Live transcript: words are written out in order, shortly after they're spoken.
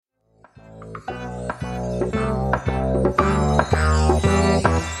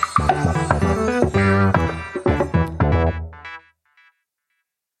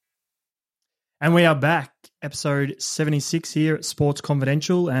And we are back, episode 76 here at Sports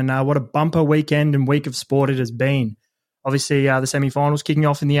Confidential. And what a bumper weekend and week of sport it has been. Obviously, the semi-finals kicking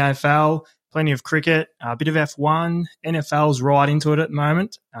off in the AFL, plenty of cricket, a bit of F1, NFL's right into it at the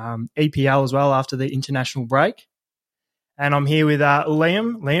moment, EPL as well after the international break. And I'm here with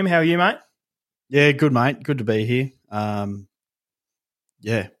Liam. Liam, how are you, mate? Yeah, good, mate. Good to be here. How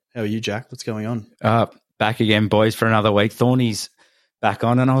are you, Jack? What's going on? Back again, boys, for another week. Thorny's back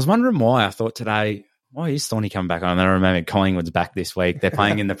on, and I was wondering why. I thought today, why is Thorny coming back on? And then I remembered Collingwood's back this week. They're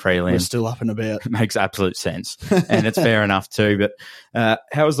playing in the prelim. We're still up and about. It makes absolute sense, and it's fair enough too. But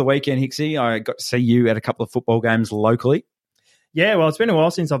how was the weekend, Hicksy? I got to see you at a couple of football games locally. Yeah, well, it's been a while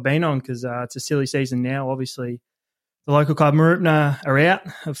since I've been on because it's a silly season now. Obviously, the local club Mooroopna are out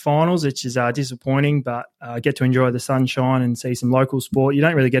of finals, which is disappointing, but I get to enjoy the sunshine and see some local sport. You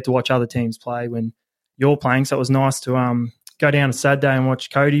don't really get to watch other teams play when you're playing, so it was nice to go down to Saturday and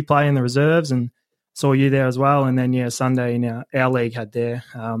watch Cody play in the reserves, and saw you there as well. And then, Sunday our league had their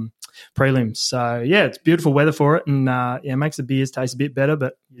prelims. So, it's beautiful weather for it, and it makes the beers taste a bit better,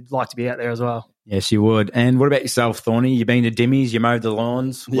 but you'd like to be out there as well. Yes, you would. And what about yourself, Thorny? You been to Dimmies? You mowed the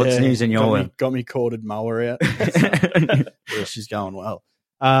lawns? What's news in your world? Got me corded mower out. She's going well.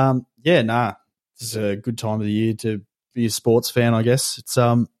 It's a good time of the year to be a sports fan, I guess. It's,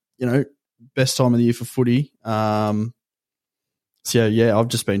 best time of the year for footy. I've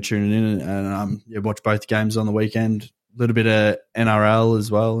just been tuning in and watch both games on the weekend. A little bit of NRL as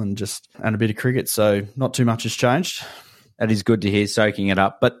well, and a bit of cricket. So not too much has changed. That is good to hear, soaking it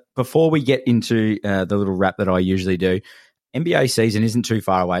up. But before we get into the little wrap that I usually do, NBA season isn't too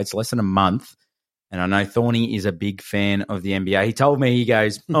far away. It's less than a month. And I know Thorny is a big fan of the NBA. He told me, he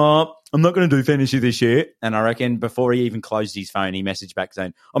goes, I'm not going to do fantasy this year. And I reckon before he even closed his phone, he messaged back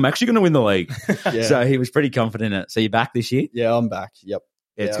saying, I'm actually going to win the league. Yeah. So he was pretty confident in it. So you're back this year? Yeah, I'm back. Yep.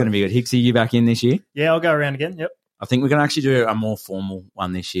 Yeah, it's going to be good. Hicksy, you back in this year? Yeah, I'll go around again. Yep. I think we're going to actually do a more formal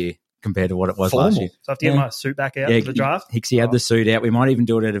one this year compared to what it was Formal? last year. So I have to get my suit back out for the draft? Hicksy had the suit out. We might even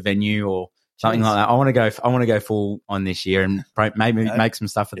do it at a venue or something like that. I want to go full on this year and maybe make some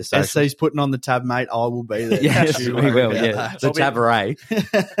stuff for the socials. SC's putting on the tab, mate. I will be there. Yes, we will. Yeah, the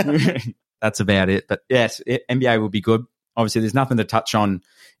tabaret. That's about it. But yes, NBA will be good. Obviously, there's nothing to touch on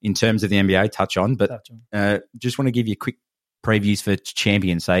in terms of the NBA. But just want to give you quick previews for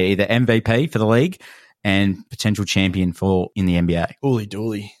champions. So either MVP for the league and potential champion in the NBA. Ooly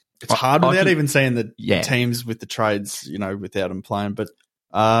dooly. It's hard without even seeing the teams with the trades, without them playing. But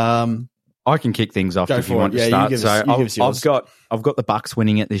I can kick things off if you want to start. I've got the Bucks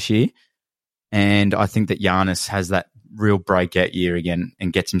winning it this year, and I think that Giannis has that real breakout year again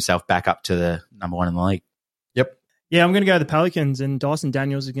and gets himself back up to the number one in the league. Yep. Yeah, I'm going to go the Pelicans, and Dyson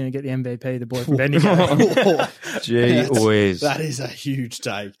Daniels is going to get the MVP, the boy from Bendigo. Gee whiz. That is a huge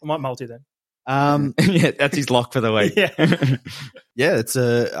take. I might multi then. That's his lock for the week. Yeah, it's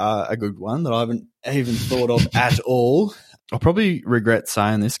a good one that I haven't even thought of at all. I'll probably regret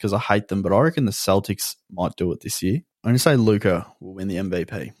saying this because I hate them, but I reckon the Celtics might do it this year. I'm going to say Luka will win the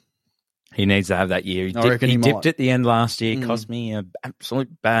MVP. He needs to have that year. He dipped at the end last year. Cost me an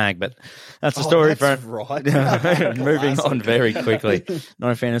absolute bag, but that's a story for right. Moving on very quickly.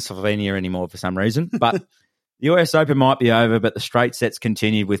 Not a fan of Slovenia anymore for some reason, but the US Open might be over, but the straight sets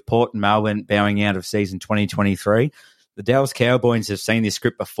continued with Port and Melbourne bowing out of season 2023. The Dallas Cowboys have seen this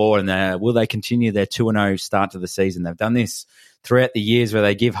script before, and will they continue their 2-0 start to the season? They've done this throughout the years where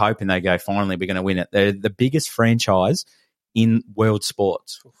they give hope and they go, finally, we're going to win it. They're the biggest franchise in world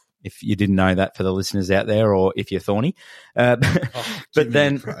sports, if you didn't know that for the listeners out there, or if you're Thorny. But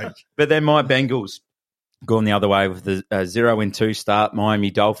then my Bengals gone the other way with the 0-2 start.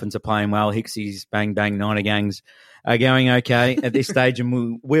 Miami Dolphins are playing well. Hicksy's bang, bang, Niner gangs are going okay at this stage,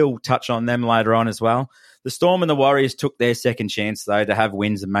 and we'll touch on them later on as well. The Storm and the Warriors took their second chance, though, to have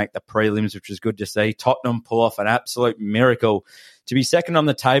wins and make the prelims, which was good to see. Tottenham pull off an absolute miracle to be second on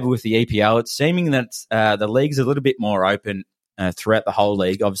the table with the EPL. It's seeming that the league's a little bit more open throughout the whole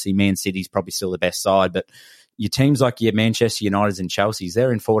league. Obviously, Man City's probably still the best side, but your teams like your Manchester Uniteds and Chelsea's,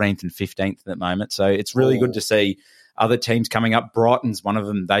 they're in 14th and 15th at the moment. So it's really good to see other teams coming up. Brighton's one of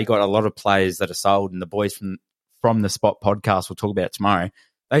them. They got a lot of players that are sold, and the boys from the Spot podcast we'll talk about it tomorrow.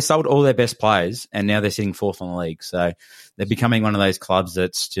 They sold all their best players, and now they're sitting fourth on the league. So they're becoming one of those clubs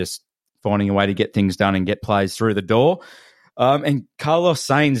that's just finding a way to get things done and get players through the door. And Carlos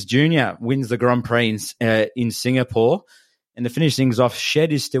Sainz Jr. wins the Grand Prix in Singapore. And to finish things off,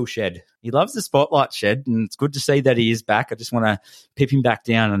 Shed is still Shed. He loves the spotlight, Shed, and it's good to see that he is back. I just want to pip him back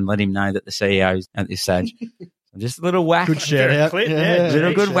down and let him know that the CEO is at this stage. Just a little whack. Good shout out. Clip, A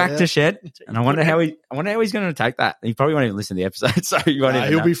little good shout whack out. to Shed. And I wonder how he's going to take that. He probably won't even listen to the episode, so you won't even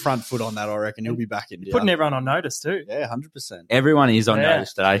He'll know. be front foot on that, I reckon. He'll be back in. Putting everyone on notice too. Yeah, 100%. Everyone is on Yeah.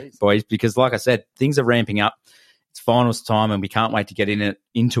 notice today, boys, because like I said, things are ramping up. It's finals time, and we can't wait to get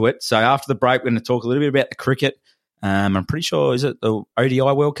into it. So after the break, we're going to talk a little bit about the cricket. I'm pretty sure, is it the ODI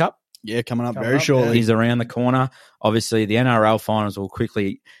World Cup? Yeah, coming up Coming very up, shortly. Is around the corner. Obviously, the NRL finals will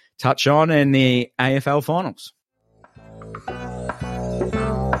quickly touch on, and the AFL finals.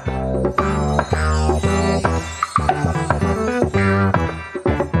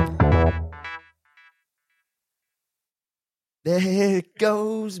 There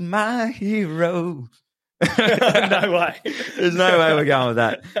goes my hero. No way. There's no way we're going with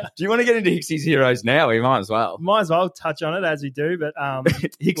that. Do you want to get into Hicksy's Heroes now? We might as well. Might as well touch on it as we do, but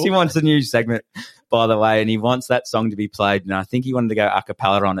Hicksy wants a new segment, by the way, and he wants that song to be played. And I think he wanted to go a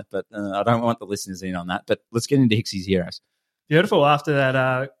cappella on it, but I don't want the listeners in on that. But let's get into Hicksy's Heroes. beautiful after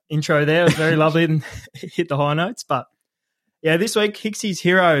that intro there. It was very lovely and hit the high notes. But yeah, this week, Hicksy's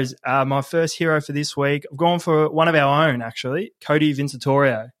Heroes, my first hero for this week. I've gone for one of our own, actually, Cody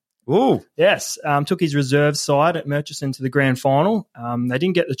Vincitorio. Ooh. Yes, took his reserve side at Murchison to the grand final. They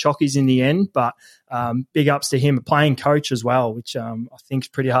didn't get the chockies in the end, but big ups to him, a playing coach as well, which I think is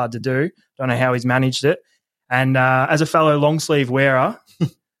pretty hard to do. Don't know how he's managed it. And as a fellow long sleeve wearer,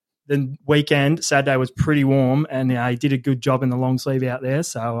 the weekend, Saturday was pretty warm, and he did a good job in the long sleeve out there.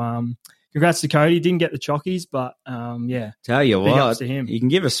 So congrats to Cody. Didn't get the chockies, but yeah. Tell you Big what, ups to him. you can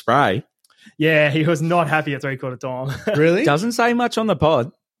give a spray. Yeah, he was not happy at 3/4 time. Really? Doesn't say much on the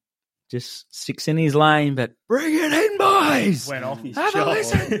pod. Just sticks in his lane, but bring it in, boys. Went off his Have a shot.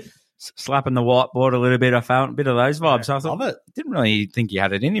 listen. Slapping the whiteboard a little bit. I felt a bit of those vibes. So I thought, Love it. didn't really think he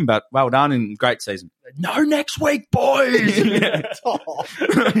had it in him, but well done and great season. No next week, boys.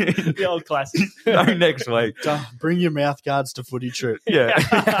 The old classic. No next week. Bring your mouth guards to footy trip. Yeah.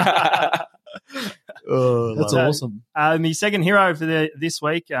 Oh, that's Love it. awesome. My second hero for this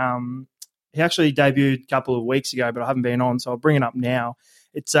week, he actually debuted a couple of weeks ago, but I haven't been on, so I'll bring it up now.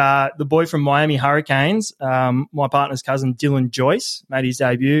 It's the boy from Miami Hurricanes, my partner's cousin Dylan Joyce, made his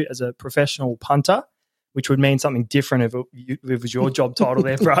debut as a professional punter, which would mean something different if it was your job title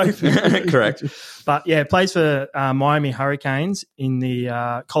there, bro. Correct. But yeah, plays for Miami Hurricanes in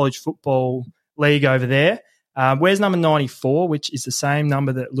the college football league over there. Wears number 94, which is the same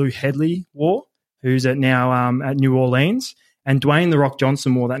number that Lou Headley wore, who's now at New Orleans. And Dwayne The Rock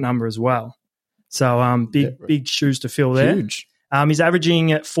Johnson wore that number as well. So big shoes to fill there. Huge. He's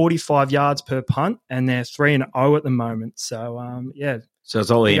averaging at 45 yards per punt, and they're 3-0 at the moment. So, yeah, So it's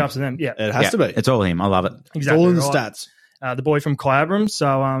all big him. ups to them. Yeah, It has to be. It's all him. I love it. exactly. all in the right. stats. The boy from Kyabram.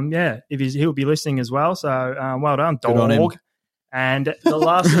 So, yeah, he'll be listening as well. So, well done, Good on him. dog. And the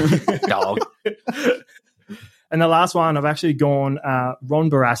last Dog. And the last one, I've actually gone Ron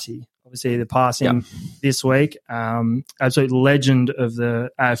Barassi. Obviously, the passing this week. Absolute legend of the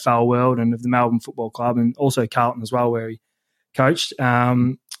AFL world and of the Melbourne Football Club, and also Carlton as well, where he coached.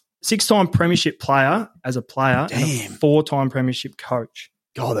 6-time premiership player as a player, and a Damn. 4-time premiership coach.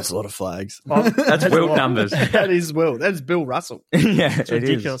 God, that's a lot of flags. That's a Wilt lot. numbers. That is Will. That is Bill Russell. Yeah, It's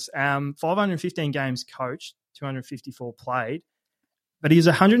ridiculous. 515 games coached, 254 played. But he's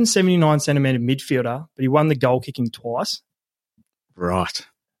a 179 centimetre midfielder, but he won the goal kicking twice. Right.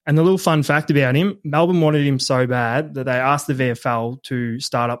 And the little fun fact about him, Melbourne wanted him so bad that they asked the VFL to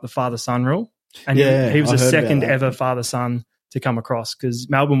start up the father-son rule. And Yeah, he was I the heard about second that. ever father-son to come across because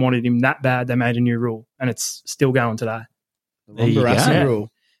Melbourne wanted him that bad they made a new rule, and it's still going today. There you Barassi go.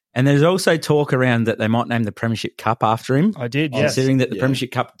 rule. And there's also talk around that they might name the Premiership Cup after him, I did, yes. considering that the Yeah.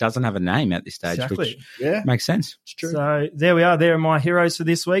 Premiership Cup doesn't have a name at this stage, Exactly. which Yeah, makes sense. it's true. So there we are. There are my heroes for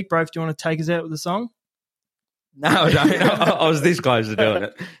this week. Brof, do you want to take us out with a song? No, I don't. I was this close to doing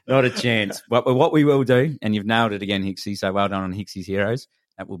it. Not a chance. What we will do, and you've nailed it again, Hicksy, so well done on Hicksy's Heroes.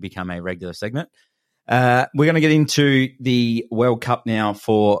 That will become a regular segment. We're going to get into the World Cup now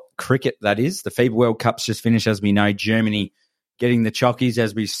for cricket, that is. The FIBA World Cup's just finished, as we know. Germany getting the chockies,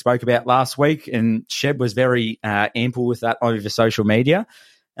 as we spoke about last week, and Sheb was very ample with that over social media.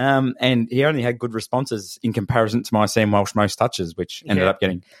 And he only had good responses in comparison to my Sam Walsh most touches, which ended up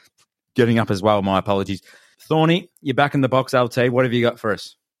getting up as well. My apologies. Thorny, you're back in the box, LT. What have you got for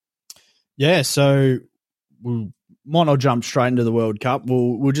us? Yeah, so we might not jump straight into the World Cup.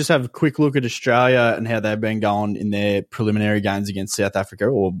 We'll just have a quick look at Australia and how they've been going in their preliminary games against South Africa,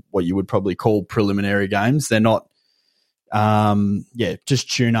 or what you would probably call preliminary games. They're not,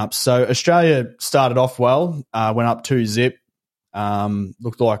 just tune-ups. So Australia started off well, went up 2-0.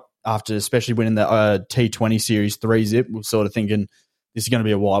 Looked like after especially winning the T20 series 3-0, we're sort of thinking this is going to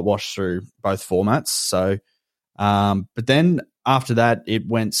be a whitewash through both formats. So But then after that, it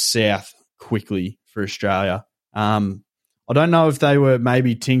went south quickly for Australia. I don't know if they were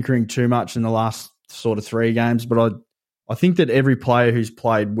maybe tinkering too much in the last sort of 3 games, but I think that every player who's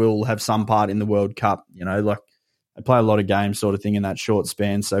played will have some part in the World Cup. You know, like they play a lot of games sort of thing in that short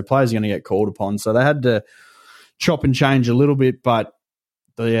span, so players are going to get called upon. So they had to chop and change a little bit, but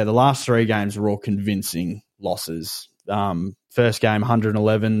the last 3 games were all convincing losses. First game,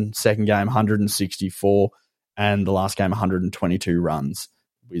 111, second game, 164, and the last game, 122 runs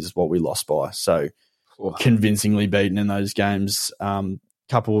is what we lost by. So convincingly beaten in those games.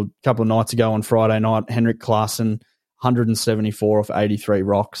 Couple of nights ago on Friday night, Henrik Klaassen, 174 off 83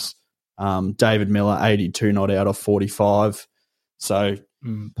 rocks. David Miller, 82 not out off 45. So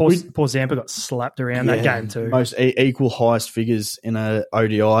poor Zampa got slapped around that game too. Most equal highest figures in a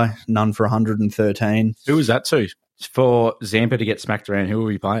ODI, none for 113. Who was that to? For Zampa to get smacked around, who were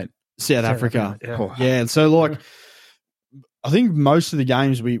we playing? South Africa. Yeah. So like, I think most of the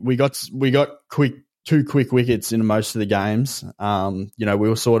games we got two quick wickets in most of the games. You know, we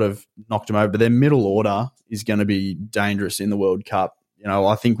were sort of knocked them over, but their middle order is going to be dangerous in the World Cup. You know,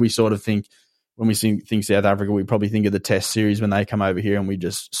 I think we sort of think when we think South Africa, we probably think of the Test series when they come over here and we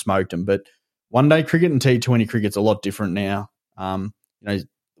just smoked them. But one-day cricket and T20 cricket's a lot different now. You know,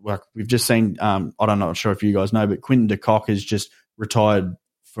 like we've just seen, I'm not sure if you guys know, but Quinton de Kock has just retired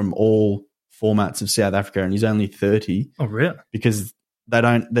from all formats of South Africa and he's only 30. Oh, really? Because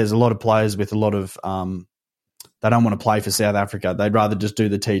there's a lot of players with a lot of, they don't want to play for South Africa. They'd rather just do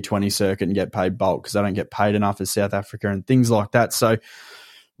the T20 circuit and get paid bulk because they don't get paid enough as South Africa and things like that. So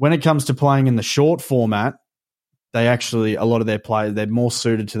when it comes to playing in the short format, a lot of their players, they're more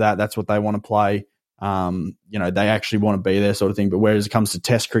suited to that. That's what they want to play. You know, they actually want to be there sort of thing. But whereas it comes to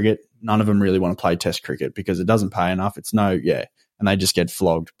Test cricket, none of them really want to play Test cricket because it doesn't pay enough. And they just get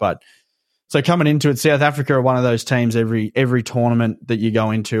flogged. But so coming into it, South Africa are one of those teams every tournament that you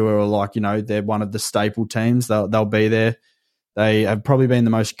go into are like, you know, they're one of the staple teams. They'll be there. They have probably been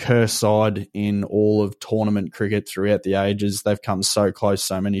the most cursed side in all of tournament cricket throughout the ages. They've come so close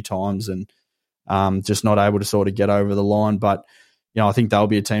so many times and just not able to sort of get over the line. But, you know, I think they'll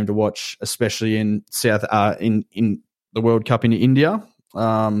be a team to watch, especially in in the World Cup in India.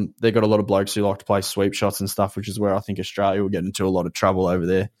 They've got a lot of blokes who like to play sweep shots and stuff, which is where I think Australia will get into a lot of trouble over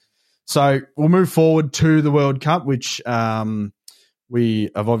there. So we'll move forward to the World Cup, which we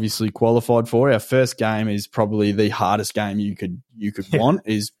have obviously qualified for. Our first game is probably the hardest game you could want,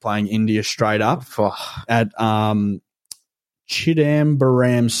 is playing India straight up at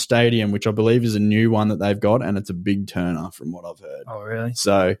Chidambaram Stadium, which I believe is a new one that they've got, and it's a big turner from what I've heard. Oh, really?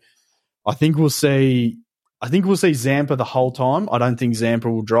 So I think we'll see Zampa the whole time. I don't think Zampa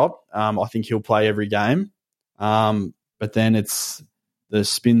will drop. I think he'll play every game. But then the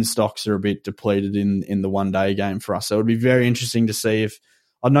spin stocks are a bit depleted in the one-day game for us. So it'll be very interesting to see if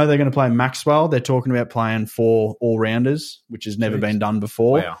 – I know they're going to play Maxwell. They're talking about playing 4 all-rounders, which has never been done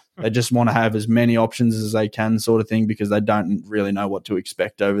before. Wow. They just want to have as many options as they can sort of thing because they don't really know what to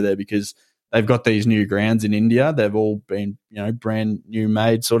expect over there because they've got these new grounds in India. They've all been, you know, brand new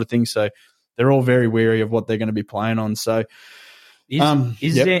made sort of thing. So they're all very wary of what they're going to be playing on. So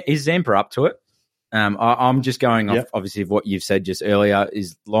is Zampa up to it? I'm just going off, obviously, of what you've said just earlier.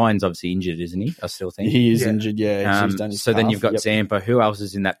 Is Lyons obviously injured, isn't he? I still think he is injured. Yeah. So then you've got Zampa. Who else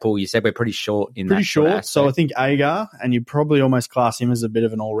is in that pool? You said we're pretty short in pretty that. Short. So I think Agar, and you probably almost class him as a bit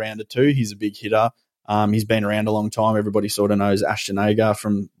of an all rounder too. He's a big hitter. He's been around a long time. Everybody sort of knows Ashton Agar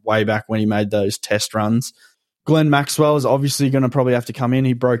from way back when he made those test runs. Glenn Maxwell is obviously going to probably have to come in.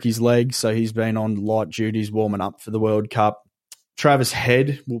 He broke his leg, so he's been on light duties warming up for the World Cup. Travis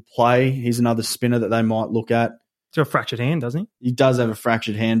Head will play. He's another spinner that they might look at. He's got a fractured hand, doesn't he? He does have a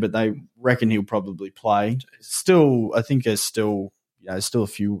fractured hand, but they reckon he'll probably play. Still, I think there's still a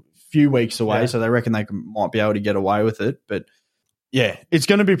few weeks away, so they reckon they might be able to get away with it. But yeah, it's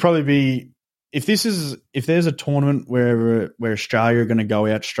going to probably be if there's a tournament where Australia are going to go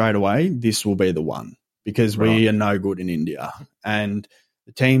out straight away, this will be the one because we are no good in India, and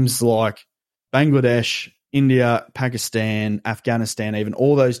the teams like Bangladesh, India, Pakistan, Afghanistan, even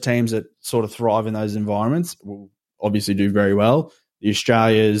all those teams that sort of thrive in those environments will obviously do very well. The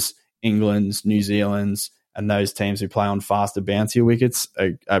Australias, Englands, New Zealands, and those teams who play on faster, bouncier wickets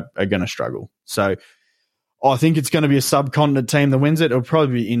are going to struggle. So I think it's going to be a subcontinent team that wins it. It'll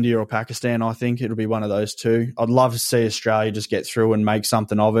probably be India or Pakistan, I think. It'll be one of those two. I'd love to see Australia just get through and make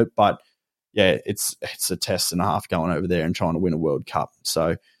something of it. But, yeah, it's a test and a half going over there and trying to win a World Cup.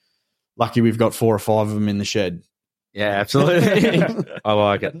 So lucky we've got 4 or 5 of them in the shed. Yeah, absolutely. I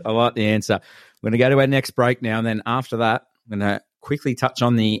like it. I like the answer. We're going to go to our next break now, and then after that, I'm going to quickly touch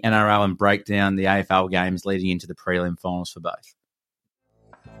on the NRL and break down the AFL games leading into the prelim finals for both.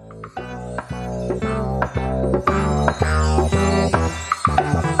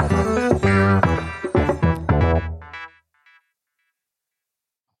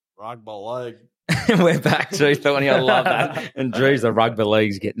 Rugby league. We're back to Thorny. I love that. And Drew's the rugby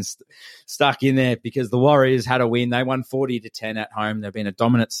league's getting stuck in there because the Warriors had a win. They won 40-10 at home. They've been a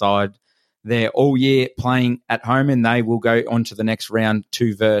dominant side there all year playing at home, and they will go on to the next round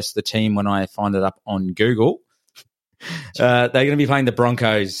to verse the team when I find it up on Google. They're going to be playing the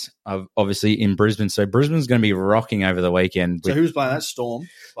Broncos, obviously, in Brisbane. So Brisbane's going to be rocking over the weekend. So who's playing that? Storm?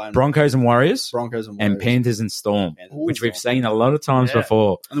 Broncos and Warriors. Broncos and Panthers and Storm, which we've seen a lot of times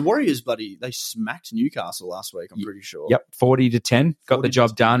before. And the Warriors, buddy, they smacked Newcastle last week, I'm pretty sure. Yep, 40-10. Got the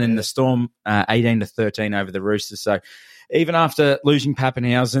job done. And the Storm, 18-13 over the Roosters. So even after losing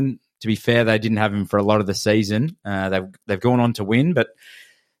Pappenhausen, to be fair, they didn't have him for a lot of the season. They've gone on to win, but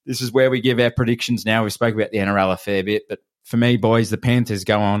this is where we give our predictions now. We spoke about the NRL a fair bit, but for me, boys, the Panthers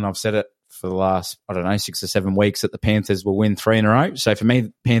go on. I've said it for the last, 6 or 7 weeks that the Panthers will win 3 in a row. So for me,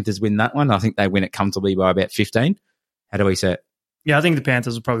 the Panthers win that one. I think they win it comfortably by about 15. How do we say it? Yeah, I think the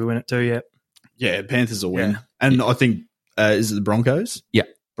Panthers will probably win it too, yeah. Yeah, Panthers will win. Yeah. And I think, is it the Broncos? Yeah.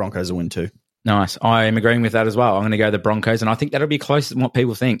 Broncos will win too. Nice. I am agreeing with that as well. I'm going to go the Broncos, and I think that'll be closer than what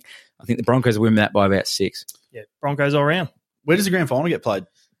people think. I think the Broncos will win that by about 6. Yeah, Broncos all around. Where does the grand final get played?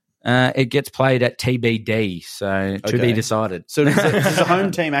 It gets played at TBD, so to be decided. So does the home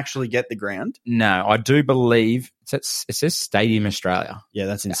team actually get the ground? No, I do believe it says Stadium Australia. Yeah,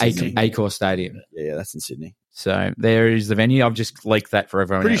 that's in Sydney. Accor Stadium. Yeah, that's in Sydney. So there is the venue. I've just leaked that for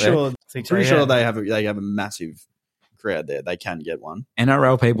everyone. Pretty sure they have a massive crowd there. They can get one.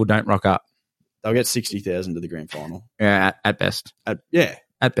 NRL people don't rock up. They'll get 60,000 to the grand final. Yeah, at best. At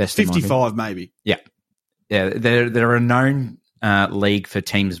best. 55 maybe. Yeah. They're a known league for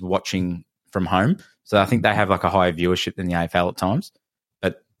teams watching from home. So I think they have like a higher viewership than the AFL at times.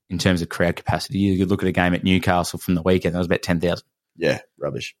 But in terms of crowd capacity, you could look at a game at Newcastle from the weekend. That was about 10,000. Yeah,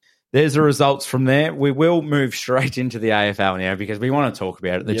 rubbish. There's the results from there. We will move straight into the AFL now because we want to talk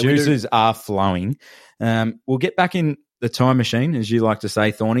about it. The juices are flowing. We'll get back in the time machine, as you like to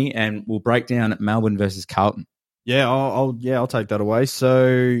say, Thorny, and we'll break down Melbourne versus Carlton. Yeah, I'll take that away. So,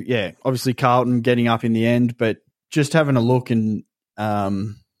 yeah, obviously Carlton getting up in the end, but just having a look and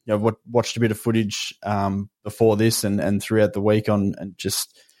watched a bit of footage before this and throughout the week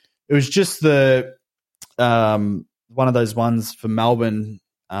it was just the one of those ones for Melbourne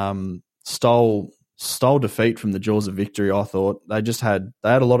stole defeat from the jaws of victory. I thought they had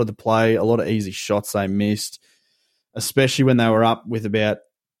a lot of the play, a lot of easy shots they missed, especially when they were up with about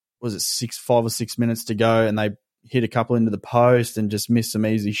 5 or 6 minutes to go, and they hit a couple into the post and just missed some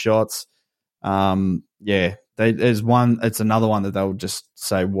easy shots. There's one. It's another one that they'll just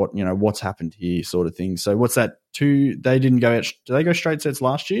say what's happened here, sort of thing. So what's that? They didn't go out. Did they go straight sets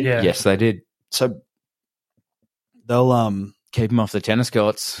last year? Yeah. Yes, they did. So they'll keep them off the tennis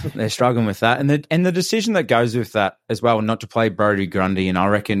courts. They're struggling with that, and the decision that goes with that as well, not to play Brodie Grundy, and I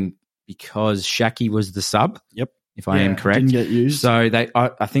reckon because Shaki was the sub. Yep. If I am correct, didn't get used. So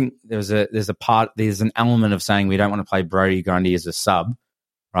I think there's an element of saying we don't want to play Brodie Grundy as a sub,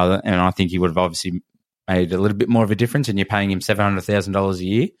 rather, and I think he would have obviously made a little bit more of a difference. And you're paying him $700,000 a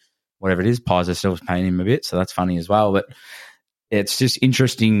year, whatever it is. Pies are still paying him a bit, so that's funny as well. But it's just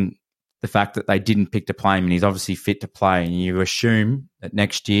interesting the fact that they didn't pick to play him, and he's obviously fit to play. And you assume that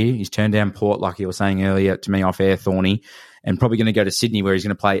next year he's turned down Port, like you were saying earlier to me off air, Thorny, and probably going to go to Sydney where he's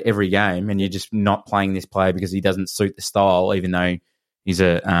going to play every game, and you're just not playing this player because he doesn't suit the style, even though he's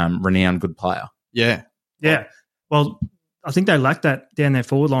a renowned good player. Yeah. Yeah. Well, I think they lacked that down their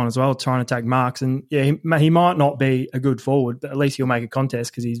forward line as well, trying to take marks. And, yeah, he might not be a good forward, but at least he'll make a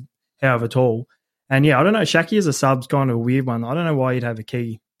contest because he's however tall. And, yeah, I don't know. Shaki as a sub's kind of a weird one. I don't know why you'd have a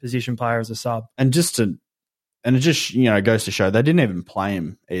key position player as a sub. And it just goes to show they didn't even play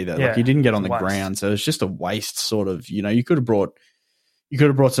him either. Yeah, like he didn't get on the ground, so it's just a waste. Sort of, you could have brought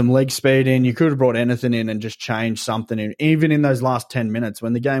some leg speed in. You could have brought anything in and just changed something in. Even in those last 10 minutes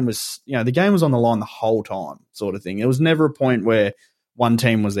when the game was on the line the whole time, sort of thing. It was never a point where one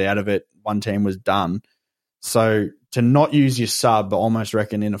team was out of it, one team was done. So to not use your sub, I almost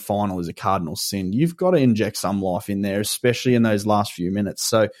reckon in a final is a cardinal sin. You've got to inject some life in there, especially in those last few minutes.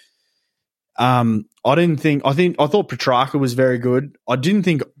 So. I thought Petrarca was very good. I didn't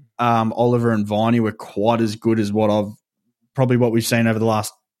think Oliver and Viney were quite as good as what we've seen over the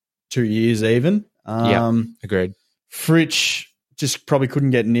last 2 years even. Agreed. Fritsch just probably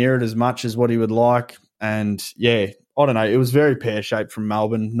couldn't get near it as much as what he would like. And yeah, I don't know. It was very pear shaped from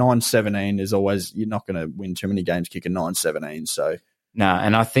Melbourne. 9-17 is always, you're not going to win too many games kicking 9-17. So no,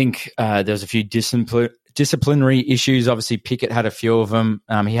 and I think there was a few disciplinary issues. Obviously, Pickett had a few of them.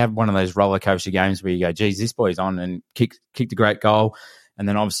 He had one of those roller coaster games where you go, geez, this boy's on, and kicked a great goal. And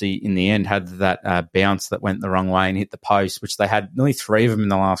then obviously in the end had that bounce that went the wrong way and hit the post, which they had nearly 3 of them in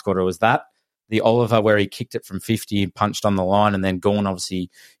the last quarter. It was that, the Oliver where he kicked it from 50 and punched on the line, and then Gawn obviously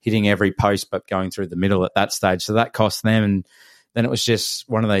hitting every post but going through the middle at that stage. So that cost them. And then it was just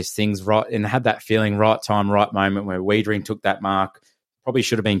one of those things, right? And had that feeling, right time, right moment, where Wiedering took that mark. Probably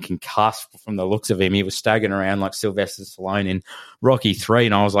should have been concussed from the looks of him. He was staggering around like Sylvester Stallone in Rocky 3,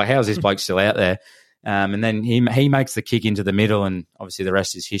 and I was like, how's this bloke still out there? And then he makes the kick into the middle, and obviously the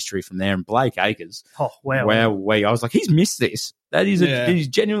rest is history from there. And Blake Acres, I was like, he's missed this. That is, he's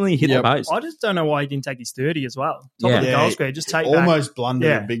genuinely hit the post. I just don't know why he didn't take his 30 as well. Top of the goal square, just take almost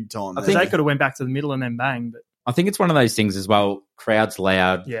blundered big time. I think they could have went back to the middle and then bang. But I think it's one of those things as well. Crowd's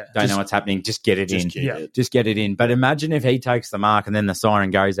loud, don't know what's happening. Just get it in. Just get it in. But imagine if he takes the mark and then the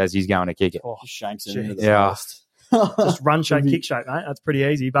siren goes as he's going to kick it. Just shanks it into the post. Just run shape, kick shape, mate. That's pretty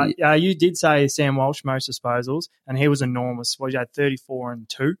easy. But you did say Sam Walsh most disposals, and he was enormous. Well, he had 34 and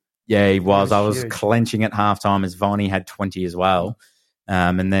 2. Yeah, he was. I was clenching at halftime as Vonnie had 20 as well.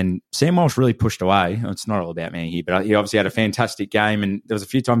 And then Sam Walsh really pushed away. It's not all about me here, but he obviously had a fantastic game. And there was a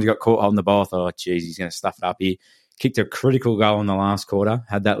few times he got caught holding the ball. I thought, geez, he's going to stuff it up here. Kicked a critical goal in the last quarter.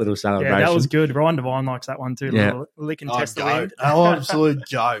 Had that little celebration. Yeah, that was good. Ryan Devine likes that one too. Yeah. Lick and test the wind. Oh, absolute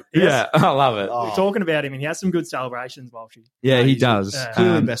joke. Yeah, I love it. We're talking about him, and he has some good celebrations, Walshy. Yeah, he does.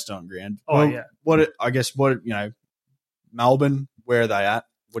 Clearly best on ground. Melbourne, where are they at?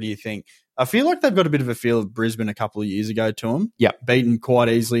 What do you think? I feel like they've got a bit of a feel of Brisbane a couple of years ago to them. Yeah. Beaten quite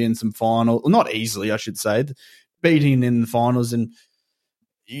easily in some finals. Well, not easily, I should say. Beating in the finals and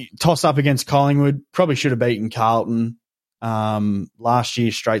toss up against Collingwood. Probably should have beaten Carlton. Last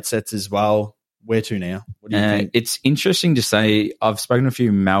year, straight sets as well. Where to now? What do you think? It's interesting to say, I've spoken to a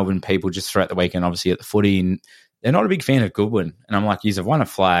few Melbourne people just throughout the weekend, obviously at the footy, and they're not a big fan of Goodwin. And I'm like, he's won a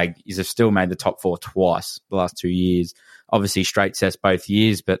flag. He's still made the top 4 twice the last 2 years. Obviously, straight sets both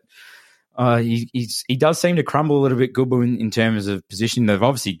years, but he does seem to crumble a little bit, Goodwin, in terms of position. They've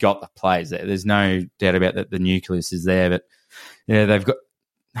obviously got the players there. There's no doubt about that. The nucleus is there, but yeah, they've got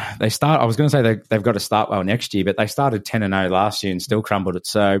to start well next year, but they started 10-0 last year and still crumbled it.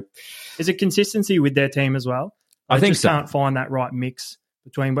 So, is it consistency with their team as well? I think just can't find that right mix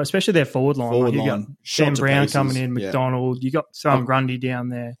between, but especially their forward line. You got Sam Brown coming in, McDonald. You got Sam Grundy down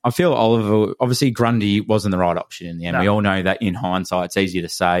there. I feel Oliver, obviously Grundy wasn't the right option in the end. No. We all know that in hindsight. It's easy to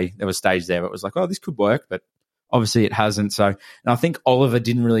say. There was stage there where it was like, oh, this could work, but obviously it hasn't. So, and I think Oliver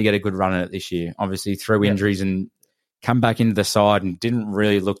didn't really get a good run at it this year. Obviously through injuries and come back into the side and didn't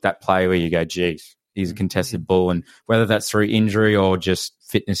really look that player where you go, geez, he's a contested ball. And whether that's through injury or just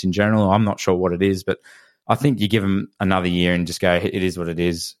fitness in general, I'm not sure what it is, but I think you give him another year and just go, it is what it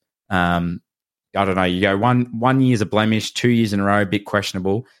is. I don't know. You go 1 year's a blemish, 2 years in a row, a bit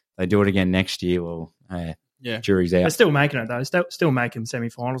questionable. They do it again next year. Well, jury's out. They're still making it though. Still making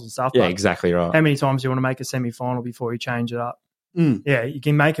semi-finals and stuff. Yeah, exactly right. How many times do you want to make a semi-final before you change it up? Yeah, you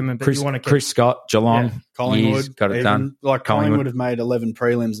can make them, but you want to Chris Scott, Geelong, Collingwood got it done. Like Collingwood have made 11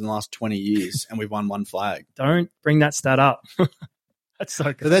 prelims in the last 20 years, and we've won one flag. Don't bring that stat up. That's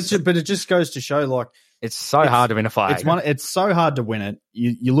so good. But it just goes to show, like, it's so hard to win a flag. It's so hard to win it.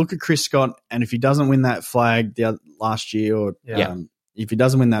 You look at Chris Scott, and if he doesn't win that flag last year, or if he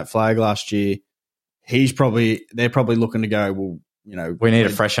doesn't win that flag last year, they're probably looking to go, well, you know, we need to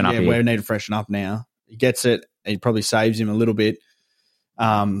freshen up. Yeah, we need to freshen up now. He gets it. It probably saves him a little bit.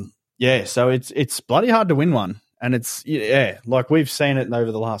 So it's bloody hard to win one. And it's, like we've seen it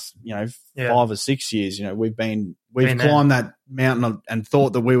over the last, 5 or 6 years. You know, we've climbed that mountain and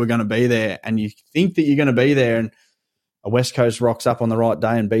thought that we were going to be there. And you think that you're going to be there, and a West Coast rocks up on the right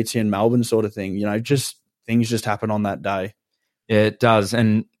day and beats you in Melbourne sort of thing. You know, just things just happen on that day. Yeah, it does.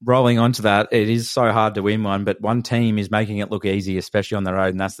 And rolling onto that, it is so hard to win one, but one team is making it look easy, especially on the road,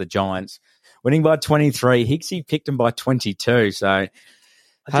 and that's the Giants. Winning by 23. Hicksy picked them by 22. So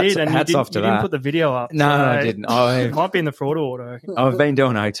hats off to that. You didn't put the video up. No, I didn't. It might be in the fraud order. I've been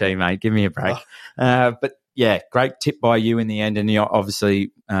doing OT, mate. Give me a break. But yeah, great tip by you in the end. And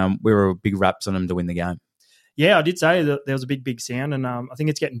obviously we were big raps on them to win the game. Yeah, I did say that there was a big sound, and I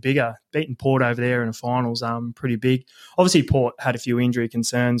think it's getting bigger. Beating Port over there in the finals, pretty big. Obviously, Port had a few injury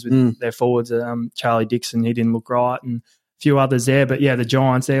concerns with their forwards. Charlie Dixon, he didn't look right, and a few others there. But yeah, the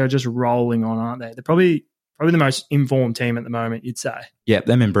Giants, they are just rolling on, aren't they? They're probably the most informed team at the moment, you'd say. Yeah,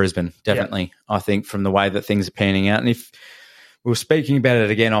 them in Brisbane, definitely. Yeah. I think from the way that things are panning out. And if we were speaking about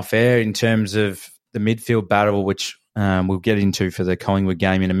it again off air in terms of the midfield battle, which we'll get into for the Collingwood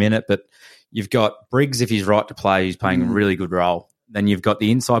game in a minute, but you've got Briggs, if he's right to play, he's playing a really good role. Then you've got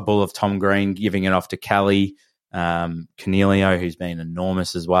the inside ball of Tom Green giving it off to Kelly, Cornelio, who's been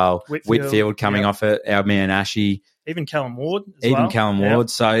enormous as well. Whitfield coming off it, our man Ashy. Even Callum Ward as well. Callum Ward.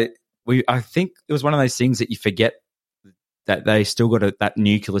 So I think it was one of those things that you forget that they still got that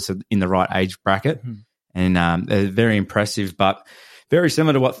nucleus in the right age bracket. Mm-hmm. And they're very impressive, but very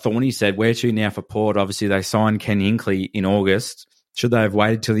similar to what Thorny said. Where to now for Port? Obviously, they signed Ken Inkley in August. Should they have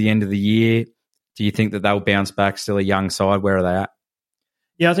waited till the end of the year? Do you think that they'll bounce back? Still a young side. Where are they at?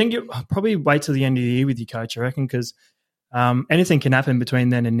 Yeah, I think you probably wait till the end of the year with your coach, I reckon, because anything can happen between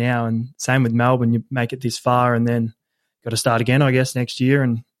then and now. And same with Melbourne, you make it this far and then got to start again, I guess, next year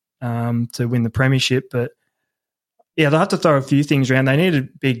and to win the premiership. But yeah, they'll have to throw a few things around. They need a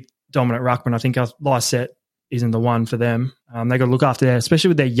big dominant ruckman. I think Lysette isn't the one for them. They got to look after that, especially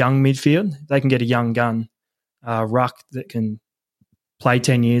with their young midfield. They can get a young gun ruck that can play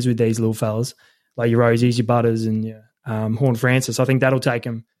 10 years with these little fellas, like your Rosies, your Butters, and your Horn Francis. I think that'll take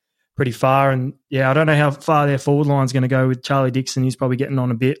them pretty far. And yeah, I don't know how far their forward line's going to go with Charlie Dixon. He's probably getting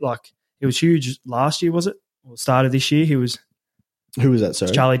on a bit. Like, he was huge last year, was it? Or start of this year, he was. Who was that?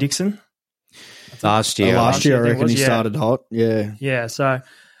 Sorry, Charlie Dixon. Last year, I reckon he started hot. Yeah, yeah. So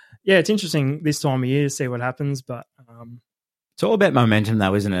yeah, it's interesting this time of year to see what happens, but. It's all about momentum,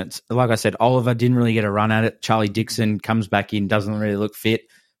 though, isn't it? Like I said, Oliver didn't really get a run at it. Charlie Dixon comes back in, doesn't really look fit.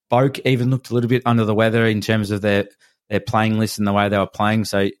 Boak even looked a little bit under the weather in terms of their playing list and the way they were playing.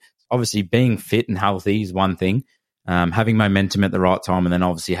 So obviously being fit and healthy is one thing. Having momentum at the right time and then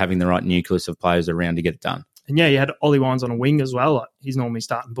obviously having the right nucleus of players around to get it done. And yeah, you had Ollie Wines on a wing as well. Like, he's normally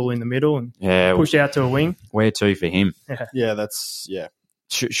starting bull in the middle and pushed out to a wing. Where to for him? Yeah, that's, yeah.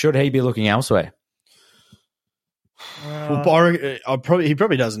 Should he be looking elsewhere? Well, he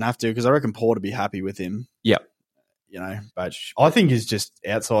probably doesn't have to because I reckon Port would be happy with him. Yep. You know, but I think he's just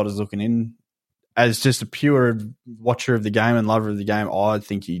outsiders looking in. As just a pure watcher of the game and lover of the game, I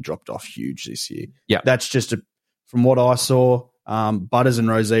think he dropped off huge this year. Yeah. That's just from what I saw. Butters and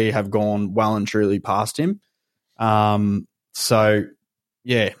Rosie have gone well and truly past him. So,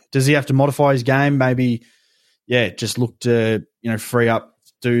 yeah, does he have to modify his game? Maybe, yeah, just look to, free up,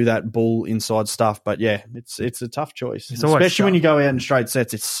 do that bull inside stuff. But yeah, it's a tough choice, especially when you go out in straight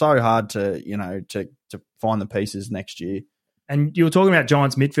sets. It's so hard to to find the pieces next year. And you were talking about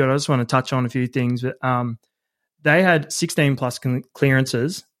Giants midfield. I just want to touch on a few things. But they had 16 plus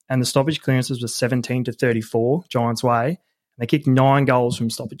clearances, and the stoppage clearances were 17-34 Giants way. And they kicked 9 goals from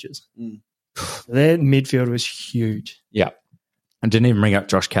stoppages. Their midfield was huge. Yeah. And didn't even bring up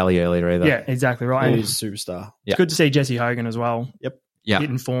Josh Kelly earlier either. Yeah, exactly right. He's a superstar. It's good to see Jesse Hogan as well. Yep. Yeah.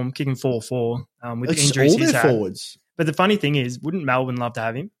 Getting form, kicking 4-4 with it's injuries all he's their had. forwards. But the funny thing is, wouldn't Melbourne love to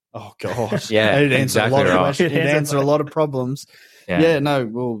have him? Oh, gosh. Yeah, It'd answer exactly a lot right. of questions. It'd answer a lot of problems. Yeah. No,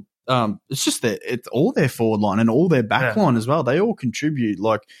 well, it's just that it's all their forward line and all their back line as well. They all contribute.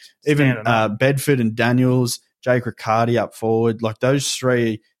 Like, even Bedford and Daniels, Jake Riccardi up forward, like those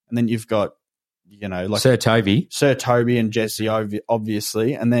three. And then you've got, like Sir Toby and Jesse,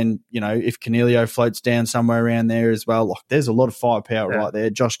 obviously. And then, if Cornelio floats down somewhere around there as well, like there's a lot of firepower right there.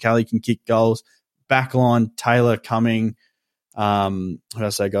 Josh Kelly can kick goals. Backline, Taylor Cumming. Who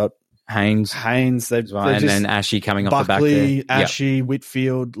else they got? Haynes. And then Ashy coming off Buckley, the back there. Ashy,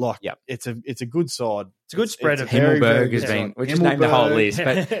 Whitfield. Like, it's a good side. It's a good spread of Himmelberg has been. We just named the whole list,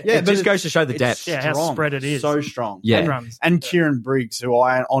 but it just goes to show the depth. Yeah, how spread it is. So strong. Yeah. And Kieran Briggs, who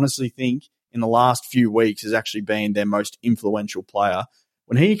I honestly think in the last few weeks has actually been their most influential player.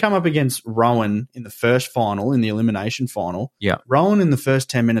 When he came up against Rowan in the first final, in the elimination final, Rowan in the first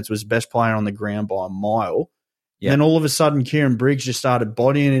 10 minutes was the best player on the ground by a mile. Yeah. Then all of a sudden, Kieran Briggs just started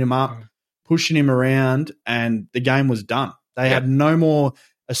bodying him up, pushing him around, and the game was done. They had no more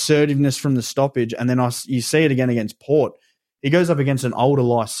assertiveness from the stoppage. And then you see it again against Port. He goes up against an older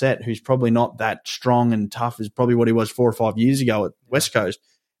Lysette who's probably not that strong and tough as probably what he was 4 or 5 years ago at West Coast.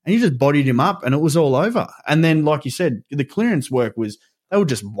 And you just bodied him up and it was all over. And then, like you said, the clearance work was, they were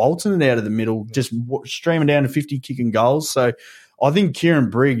just waltzing it out of the middle, just streaming down to 50, kicking goals. So I think Kieran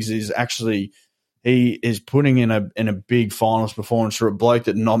Briggs is actually, he is putting in a big finals performance for a bloke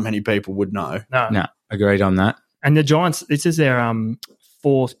that not many people would know. No, agreed on that. And the Giants, this is their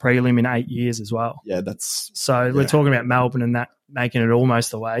fourth prelim in 8 years as well. Yeah, that's... So we're talking about Melbourne and that making it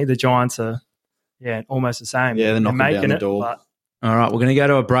almost the way. The Giants are, almost the same. Yeah, they're knocking making down the door. But all right, we're going to go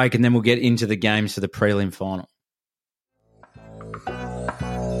to a break and then we'll get into the games for the prelim final.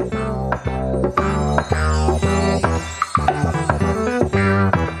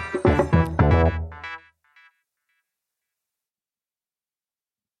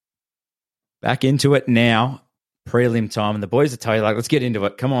 Back into it now, prelim time, and the boys will tell you, like, let's get into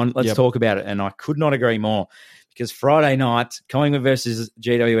it. Come on, let's talk about it. And I could not agree more, because Friday night, Collingwood versus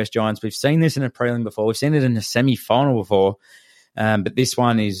GWS Giants, we've seen this in a prelim before. We've seen it in a semi-final before. But this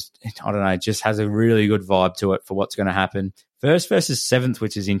one is, I don't know, just has a really good vibe to it for what's going to happen. First versus seventh,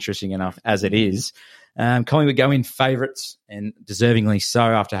 which is interesting enough as it is. Collingwood go in favourites, and deservingly so,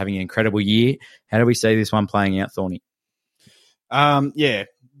 after having an incredible year. How do we see this one playing out, Thorny?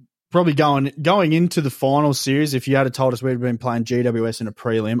 Probably going into the final series, if you had told us we'd been playing GWS in a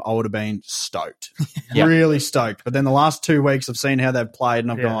prelim, I would have been stoked. Really stoked. But then the last 2 weeks, I've seen how they've played,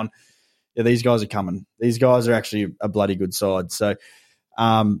 and I've gone, yeah, these guys are coming. These guys are actually a bloody good side. So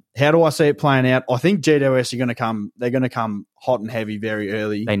how do I see it playing out? I think GWS are going to come. They're going to come hot and heavy very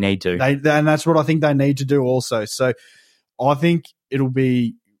early. They need to. And that's what I think they need to do also. So I think it'll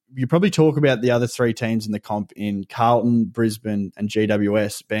be, you probably talk about the other 3 teams in the comp in Carlton, Brisbane, and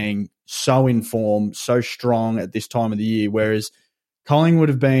GWS being so in form, so strong at this time of the year, whereas Collingwood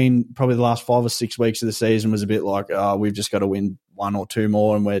have been probably the last 5 or 6 weeks of the season was a bit like, we've just got to win 1 or 2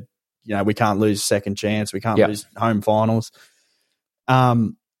 more, and we can't lose second chance. We can't lose home finals.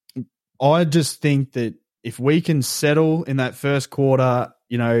 I just think that if we can settle in that first quarter,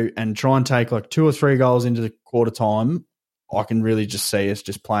 and try and take like 2 or 3 goals into the quarter time, I can really just see us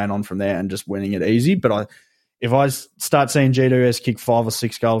just playing on from there and just winning it easy. But if I start seeing GWS kick 5 or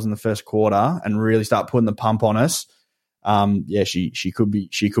 6 goals in the first quarter and really start putting the pump on us, she could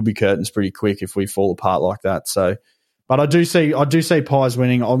be curtains pretty quick if we fall apart like that. So, but I do see Pies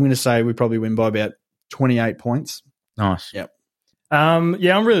winning. I'm going to say we probably win by about 28 points. Nice. Yep. I'm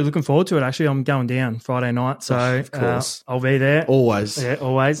really looking forward to it. Actually, I'm going down Friday night, so of course. I'll be there. Always. Yeah,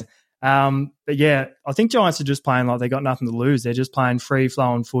 always. But yeah, I think Giants are just playing like they got nothing to lose. They're just playing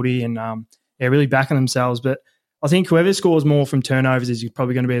free-flowing footy and they're really backing themselves. But I think whoever scores more from turnovers is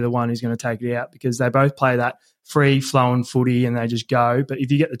probably going to be the one who's going to take it out, because they both play that free-flowing footy and they just go. But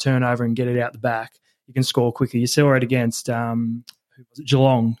if you get the turnover and get it out the back, you can score quickly. You saw it against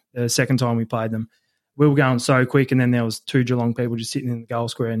Geelong the second time we played them. We were going so quick, and then there was 2 Geelong people just sitting in the goal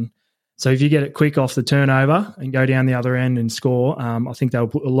square. And so if you get it quick off the turnover and go down the other end and score, I think they'll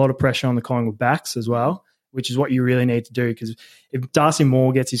put a lot of pressure on the Collingwood backs as well, which is what you really need to do, because if Darcy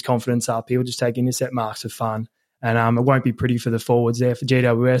Moore gets his confidence up, he'll just take intercept marks for fun. And it won't be pretty for the forwards there for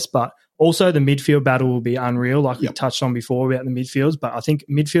GWS, but also the midfield battle will be unreal, like we touched on before about the midfields. But I think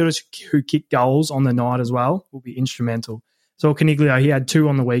midfielders who kick goals on the night as well will be instrumental. So Caniglio, he had 2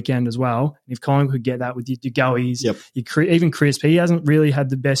 on the weekend as well. And if Collingwood could get that with your Goeies, even Crisp, he hasn't really had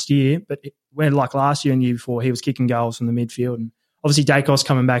the best year, but when like last year and the year before, he was kicking goals from the midfield. And obviously Dacos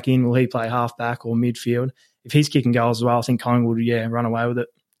coming back in, will he play half-back or midfield? If he's kicking goals as well, I think Collingwood would, run away with it.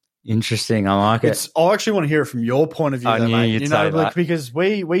 Interesting. I like it. I actually want to hear it from your point of view, though, mate. Because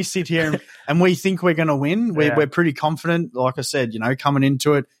we sit here and we think we're going to win. We're pretty confident, like I said, coming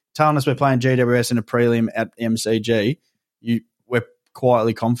into it, telling us we're playing GWS in a prelim at MCG. We're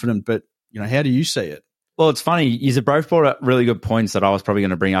quietly confident, but how do you see it? Well, it's funny. You've both brought up really good points that I was probably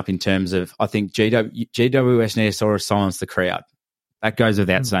going to bring up in terms of, I think GWS need to sort of silence the crowd. That goes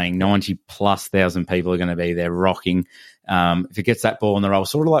without saying. 90,000+ people are going to be there rocking. If it gets that ball in the roll,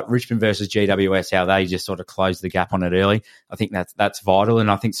 sort of like Richmond versus GWS, how they just sort of closed the gap on it early. I think that's vital, and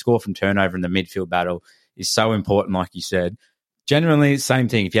I think score from turnover in the midfield battle is so important, like you said. Genuinely, same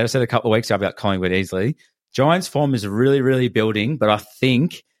thing. If you had said a couple of weeks ago about Collingwood easily, Giants' form is really, really building, but I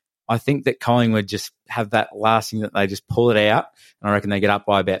think that Collingwood just have that last thing that they just pull it out, and I reckon they get up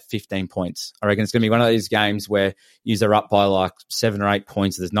by about 15 points. I reckon it's going to be one of these games where you're up by like 7 or 8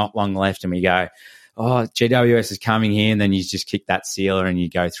 points, there's not long left, and we go, oh, GWS is coming here, and then you just kick that sealer and you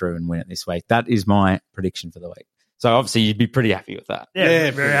go through and win it this week. That is my prediction for the week. So obviously you'd be pretty happy with that. Yeah,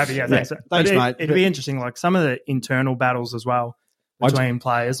 very happy. Yeah, thanks. Thanks, mate. It'd be interesting, like some of the internal battles as well between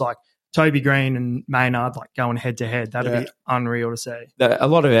players, like Toby Green and Maynard, like going head to head. That'd be unreal to see. A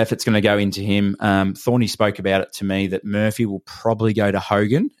lot of effort's going to go into him. Thorny spoke about it to me that Murphy will probably go to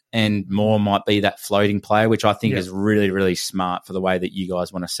Hogan and Moore might be that floating player, which I think is really, really smart for the way that you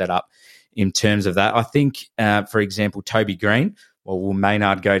guys want to set up in terms of that. I think, for example, Toby Green, will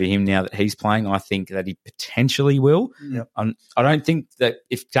Maynard go to him now that he's playing? I think that he potentially will. Yep. I don't think that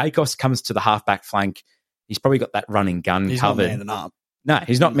if Dacos comes to the halfback flank, he's probably got that running gun covered. He's not manning up. No,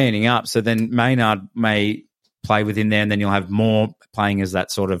 he's not manning up. So then Maynard may play within there, and then you'll have Moore playing as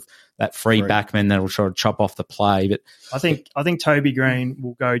that sort of that free backman that will try to chop off the play. But I think Toby Green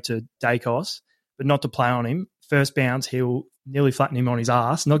will go to Dacos, but not to play on him. First bounce, he'll nearly flatten him on his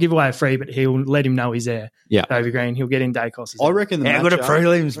ass. Not give away a free, but he'll let him know he's there. Yeah, Toby Green, he'll get in Dacos. I reckon the good at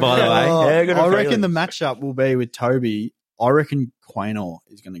prelims, by the way. I reckon the matchup will be with Toby. I reckon Quaynor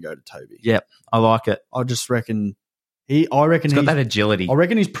is going to go to Toby. Yeah, I like it. I just reckon he's got that agility. I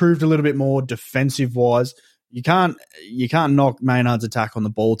reckon he's proved a little bit more defensive wise. You can't knock Maynard's attack on the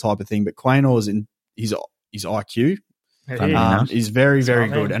ball type of thing, but Quaynor's in his IQ. He's very, very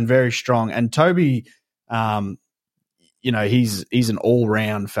good and very strong. And Toby, he's an all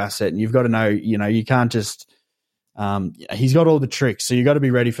round facet, and you've got to know, you can't just. He's got all the tricks, so you got to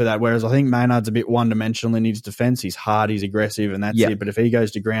be ready for that. Whereas I think Maynard's a bit one dimensional in his defense. He's hard, he's aggressive, and that's it. But if he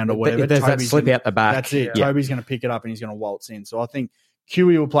goes to ground or whatever, there's that slip out the back. That's it. Yeah. Toby's going to pick it up and he's going to waltz in. So I think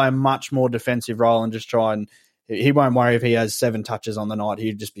Huey will play a much more defensive role and just try and he won't worry if he has 7 touches on the night.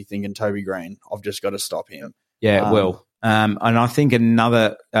 He'd just be thinking Toby Green. I've just got to stop him. Yeah, it will. And I think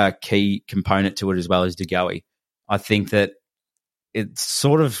another key component to it as well is DeGoey. I think that it's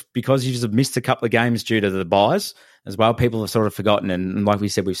sort of because you've missed a couple of games due to the buys as well. People have sort of forgotten. And like we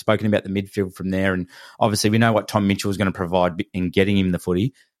said, we've spoken about the midfield from there. And obviously we know what Tom Mitchell is going to provide in getting him the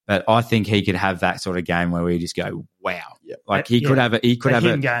footy. But I think he could have that sort of game where we just go, wow. Yep. Like he could have a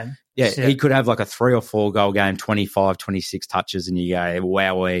game. Yeah, he could have like a 3 or 4 goal game, 25, 26 touches, and you go,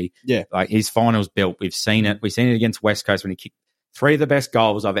 wowee. Yeah. Like his finals built. We've seen it. We've seen it against West Coast when he kicked 3 of the best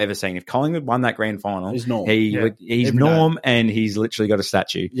goals I've ever seen. If Collingwood won that grand final, he's Norm. He's Norm, and he's literally got a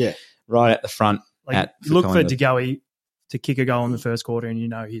statue. Yeah. Right at the front. Look for DeGoey to kick a goal in the first quarter and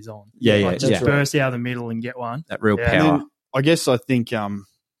he's on. Just burst out of the middle and get one. That real power. I think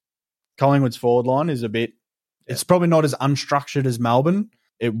Collingwood's forward line is it's probably not as unstructured as Melbourne.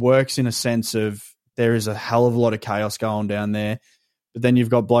 It works in a sense of there is a hell of a lot of chaos going down there. But then you've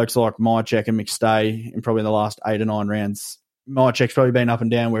got blokes like Mychek and McStay in probably the last 8 or 9 rounds. Mychek's probably been up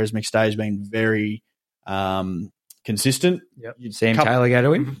and down, whereas McStay's been very consistent. Yep. Sam Taylor go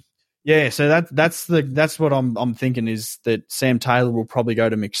to him? Yeah, so that's what I'm thinking is that Sam Taylor will probably go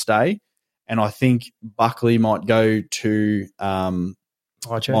to McStay, and I think Buckley might go to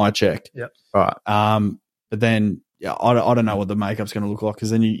Mychek. Yep. Right. But then I don't know what the makeup's going to look like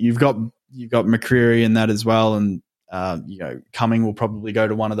because then you've got McCreary in that as well, and Cumming will probably go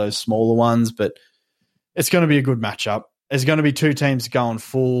to one of those smaller ones, but it's going to be a good matchup. There's going to be 2 teams going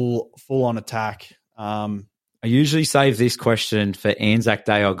full on attack. I usually save this question for Anzac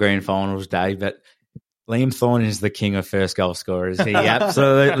Day or Grand Finals Day, but Liam Thorne is the king of first goal scorers. He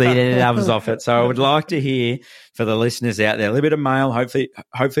absolutely loves off it. So I would like to hear for the listeners out there a little bit of mail. Hopefully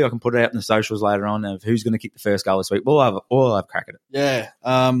I can put it out in the socials later on of who's going to kick the first goal this week. We'll have a crack at it. Yeah.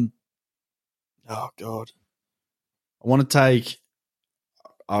 Oh God.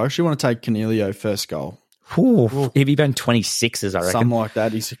 I actually want to take Canelio first goal. He'd be been 26s, I reckon. Something like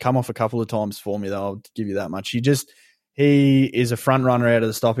that. He's come off a couple of times for me, though. I'll give you that much. He is a front runner out of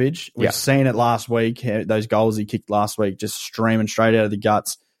the stoppage. We've seen it last week. Those goals he kicked last week, just streaming straight out of the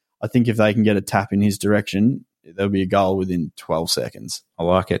guts. I think if they can get a tap in his direction, there'll be a goal within 12 seconds. I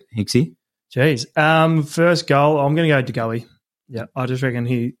like it. Hicksy? Jeez. First goal, I'm going to go DeGoey. Yeah, I just reckon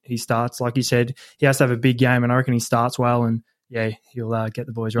he starts. Like you said, he has to have a big game, and I reckon he starts well, and he'll get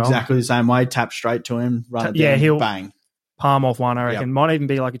the boys rolling. Exactly the same way. Tap straight to him, run it down, he'll bang. Palm off one, I reckon. Yep. Might even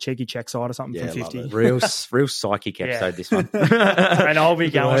be like a cheeky check side or something from 50. Real psychic episode, this one. And I'll be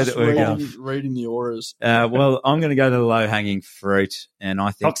going. Reading the auras. Well, I'm going to go to the low-hanging fruit, and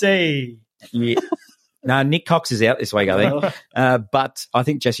I think... Coxie! Yeah. No, Nick Cox is out this week, I think. But I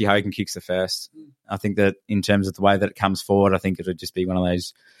think Jesse Hogan kicks the first. I think that in terms of the way that it comes forward, I think it'll just be one of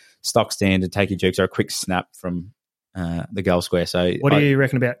those stock standard take your jukes or a quick snap from the goal square. So, what do you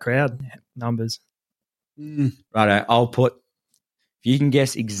reckon about crowd numbers? Righto, I'll put. If you can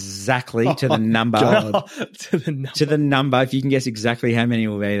guess exactly to the number, to the number, if you can guess exactly how many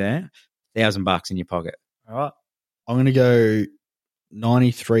will be there, $1,000 in your pocket. All right, I'm going to go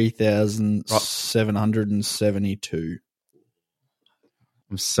 93,772.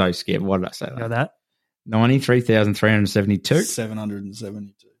 I'm so scared. What did I say? Got that? 93,372.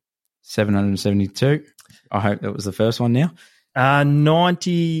 772. I hope that was the first one now.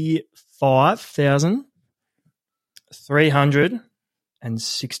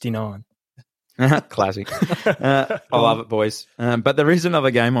 95,369. Classic. I love it, boys. But there is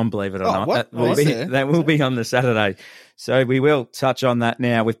another game on, believe it or not. What? That will be on the Saturday. So we will touch on that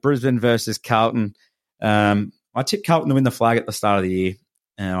now with Brisbane versus Carlton. I tipped Carlton to win the flag at the start of the year.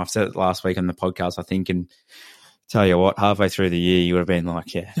 I've said it last week on the podcast, I think, and tell you what, halfway through the year, you would have been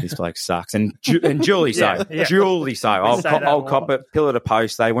like, yeah, this bloke sucks. And duly so. Yeah. Duly so. I'll cop it, pillar to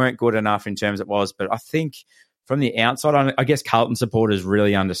post. They weren't good enough in terms it was. But I think from the outside, I guess Carlton supporters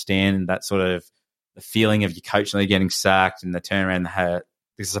really understand that sort of the feeling of your coach nearly getting sacked and the turnaround,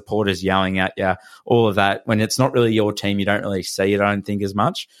 the supporters yelling at you, all of that. When it's not really your team, you don't really see it, I don't think, as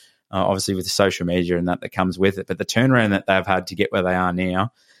much. obviously with the social media and that comes with it. But the turnaround that they've had to get where they are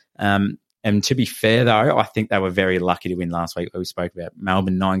now, and to be fair, though, I think they were very lucky to win last week. We spoke about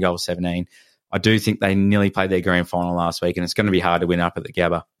Melbourne, 9 goals, 17. I do think they nearly played their grand final last week, and it's going to be hard to win up at the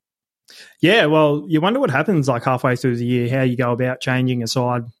Gabba. Yeah, well, you wonder what happens like halfway through the year, how you go about changing a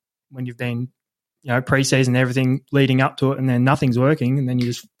side when you've been, pre-season, everything leading up to it, and then nothing's working, and then you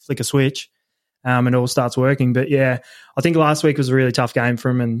just flick a switch and it all starts working. But, yeah, I think last week was a really tough game for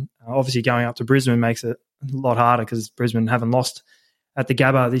them, and obviously going up to Brisbane makes it a lot harder because Brisbane haven't lost at the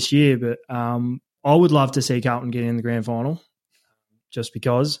Gabba this year. But I would love to see Carlton get in the grand final just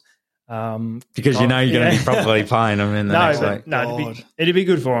because. Because you're going to be probably playing them in the next week. No, it'd be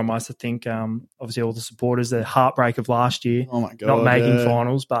good for them, I think. Obviously, all the supporters, the heartbreak of last year, oh my God, not making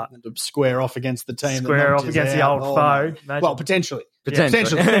finals, but to square off against the team. Square off against the old foe. Well, potentially.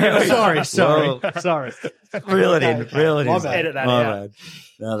 Sorry. Reel it in. Edit that out.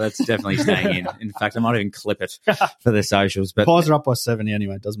 No, that's definitely staying in. In fact, I might even clip it for the socials. But Pies are up by 70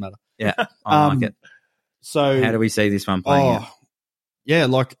 anyway. It doesn't matter. Yeah, I like it. So how do we see this one playing out?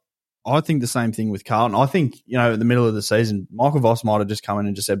 Yeah, I think the same thing with Carlton. I think, in the middle of the season, Michael Voss might have just come in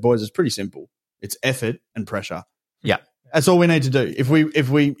and just said, boys, it's pretty simple. It's effort and pressure. Yeah. That's all we need to do. If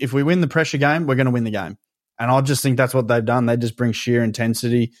we win the pressure game, we're going to win the game. And I just think that's what they've done. They just bring sheer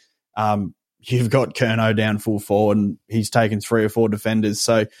intensity. You've got Curnow down full forward and he's taken 3 or 4 defenders.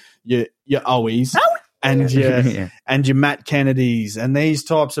 So your Owies and your Matt Kennedys and these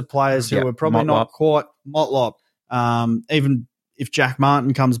types of players who are probably not quite Motlop. Even if Jack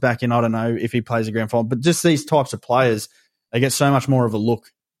Martin comes back in, I don't know if he plays a grand final, but just these types of players, they get so much more of a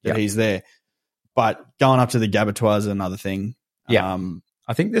look that he's there. But going up to the Gabatois is another thing. Yeah.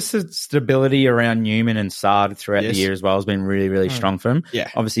 I think this stability around Newman and Sard throughout the year as well has been really, really strong for him. Yeah.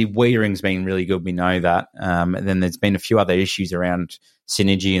 Obviously, Weitering's been really good. We know that. And then there's been a few other issues around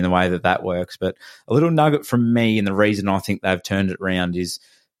synergy and the way that works. But a little nugget from me, and the reason I think they've turned it around is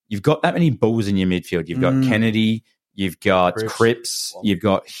you've got that many balls in your midfield. You've got Kennedy, you've got Cripps, you've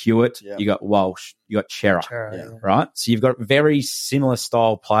got Hewitt, you've got Walsh, you've got Chera, right? So you've got very similar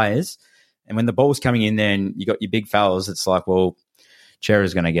style players. And when the ball's coming in there and you got your big fellas, it's like, well,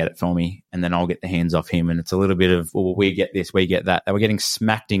 Chera's going to get it for me, and then I'll get the hands off him. And it's a little bit of, well, we get this, we get that. They were getting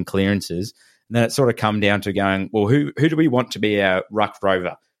smacked in clearances. And then it sort of come down to going, well, who do we want to be our ruck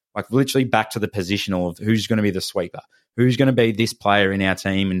rover? Like literally back to the positional of who's going to be the sweeper, who's going to be this player in our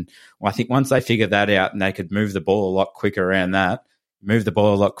team. And I think once they figured that out and they could move the ball a lot quicker around that, move the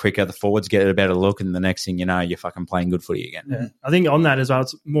ball a lot quicker, the forwards get a better look, and the next thing you know, you're fucking playing good footy again. Yeah. I think on that as well,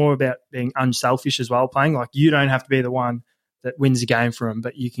 it's more about being unselfish as well, playing. Like you don't have to be the one that wins the game for them,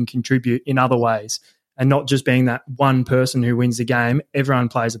 but you can contribute in other ways and not just being that one person who wins the game. Everyone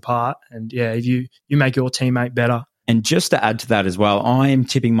plays a part. And, if you make your teammate better. And just to add to that as well, I am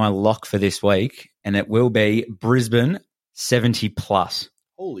tipping my lock for this week, and it will be Brisbane 70+.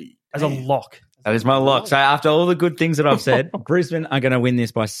 Holy. As a lock. That is my lock. So after all the good things that I've said, Brisbane are going to win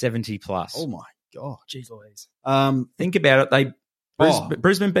this by 70+. Oh, my God. Jeez Louise. Think about it.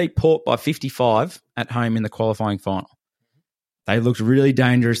 Brisbane beat Port by 55 at home in the qualifying final. They looked really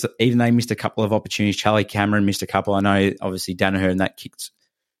dangerous. Even they missed a couple of opportunities. Charlie Cameron missed a couple. I know, obviously, Danaher and that kicked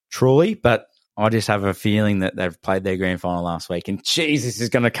truly, but I just have a feeling that they've played their grand final last week. And, geez, this is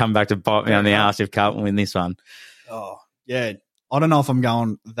going to come back to bite me on the arse if Carlton win this one. Oh, yeah. I don't know if I'm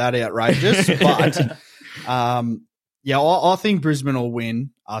going that outrageous, but, I think Brisbane will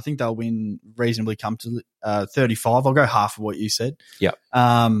win. I think they'll win reasonably comfortably, 35. I'll go half of what you said. Yeah.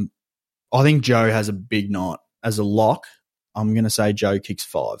 I think Joe has a big night as a lock. I'm going to say Joe kicks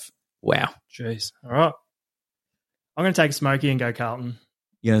 5. Wow. Jeez. All right. I'm going to take Smokey and go Carlton.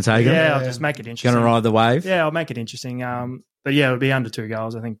 You're going to take him? Yeah, I'll just make it interesting. Going to ride the wave? Yeah, I'll make it interesting. But, it'll be under 2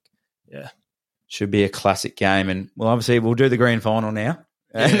 goals, I think. Yeah. Should be a classic game. And, well, obviously, we'll do the grand final now.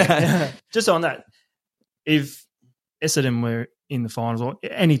 Yeah. Just on that, if Essendon were in the finals or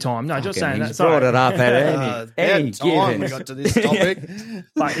any time, just saying that. Brought it up at any time we got to this topic.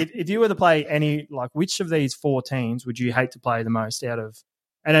 But if you were to play any, which of these 4 teams would you hate to play the most out of,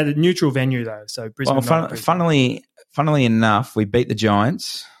 and at a neutral venue though? So Brisbane. Well, funnily enough, we beat the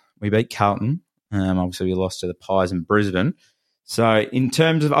Giants, we beat Carlton. Obviously, we lost to the Pies in Brisbane. So in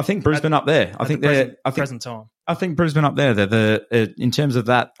terms of, I think Brisbane up there. I think present time. I think Brisbane up there. In terms of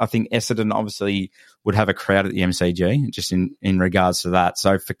that, I think Essendon obviously would have a crowd at the MCG, just in regards to that.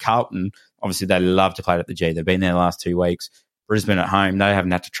 So for Carlton, obviously they love to play it at the G. They've been there the last 2 weeks. Brisbane at home, they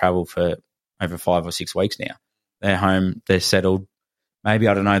haven't had to travel for over 5 or 6 weeks now. They're home, they're settled. Maybe,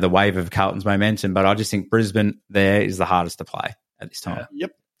 I don't know, the wave of Carlton's momentum, but I just think Brisbane there is the hardest to play at this time.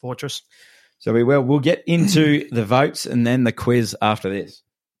 Yep. Fortress. So we'll get into the votes and then the quiz after this.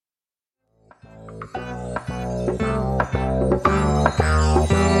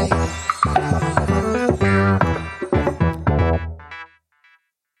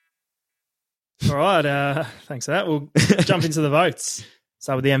 All right, thanks for that. We'll jump into the votes.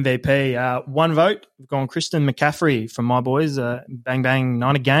 Start with the MVP. One vote, we've gone Christian McCaffrey from my boys, Bang Bang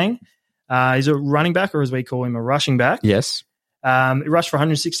Niner Gang. He's a running back, or as we call him, a rushing back. Yes. He rushed for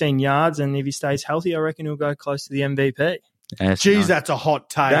 116 yards, and if he stays healthy, I reckon he'll go close to the MVP. Yes, Jeez, nice. that's a hot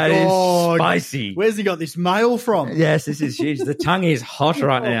take. That is spicy. Where's he got this mail from? Yes, this is huge. The tongue is hot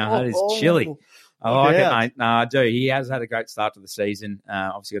right now. That is chilly. I like it, mate. No, I do. He has had a great start to the season.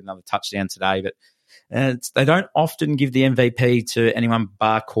 Obviously got another touchdown today, but they don't often give the MVP to anyone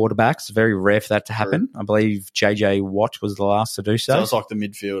bar quarterbacks. It's very rare for that to happen. I believe JJ Watt was the last to do so. So it's like the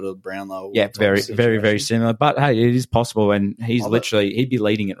midfielder, Brownlow. Yeah, very, very, very similar. But hey, it is possible, and he's he'd be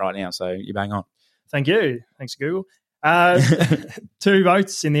leading it right now. So you bang on. Thank you. Thanks, Google. 2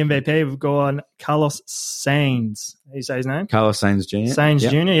 votes in the MVP. We've gone Carlos Sainz. How do you say his name? Carlos Sainz Jr. Sainz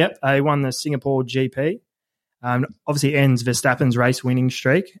Jr., yep. He won the Singapore GP. Obviously ends Verstappen's race winning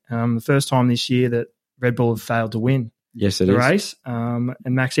streak. The first time this year that Red Bull have failed to win the race. And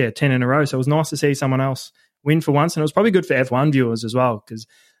Max, 10 in a row. So it was nice to see someone else win for once. And it was probably good for F1 viewers as well, because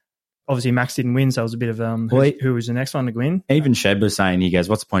obviously Max didn't win, so it was a bit of who was the next one to win. Even Shed was saying, he goes,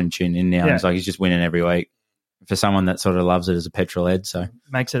 what's the point in tuning in now? Yeah. It's like he's just winning every week. For someone that sort of loves it as a petrol head, so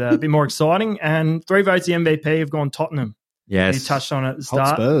makes it a bit more exciting. And 3 votes the MVP have gone Tottenham. Yes, you touched on it at the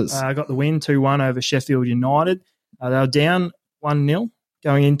start. Spurs. Got the win 2-1 over Sheffield United. They were down 1-0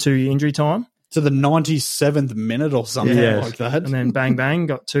 going into injury time to the 97th minute or something like that, and then bang bang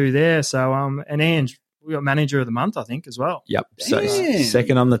got 2 there. So and Ange, we got manager of the month, I think, as well. Yep, so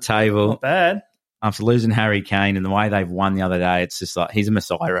second on the table. Not bad. After losing Harry Kane and the way they've won the other day, it's just like he's a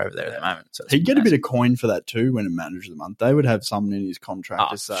messiah over there at the moment. So he'd get a bit of coin for that too when a manager of the month. They would have something in his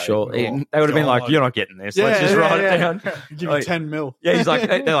contract to say. Sure. They would have been like, you're not getting this. Let's just write it down. Give you 10 mil. Yeah, he's like,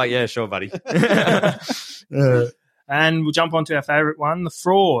 they're like, yeah, sure, buddy. And we'll jump on to our favourite one, the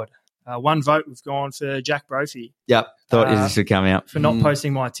fraud. 1 vote we've gone for Jack Brophy. Yep, thought this would come out. For not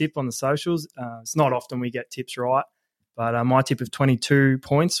posting my tip on the socials. It's not often we get tips right, but my tip of 22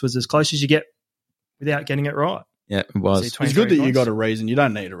 points was as close as you get without getting it right. Yeah, it was. It's good that you got a reason. You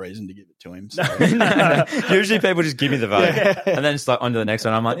don't need a reason to give it to him. So. No. Usually people just give me the vote. Yeah. And then it's like on to the next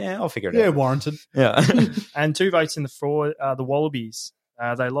one. I'm like, yeah, I'll figure it out. Yeah, warranted. Yeah. And 2 votes in the fraud, the Wallabies.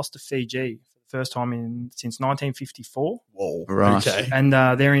 They lost to Fiji for the first time since 1954. Whoa. Right. Okay. And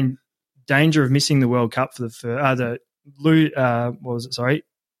they're in danger of missing the World Cup for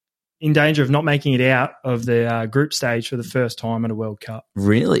in danger of not making it out of the group stage for the first time at a World Cup.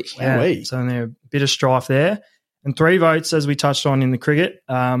 Really? Yeah. So there's a bit of strife there. And 3 votes, as we touched on in the cricket,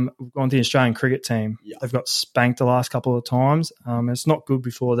 we've gone to the Australian cricket team. Yeah. They've got spanked the last couple of times. It's not good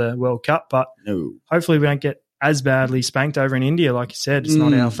before the World Cup, but hopefully we don't get as badly spanked over in India. Like you said, it's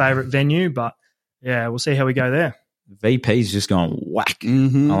not our favourite venue, but yeah, we'll see how we go there. VP's just gone whack.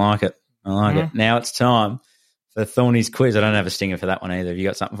 Mm-hmm. I like it. It. Now it's time for Thorny's quiz. I don't have a stinger for that one either. Have you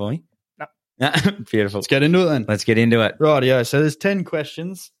got something for me? No. Beautiful. Let's get into it then. Let's get into it. Rightio. So there's 10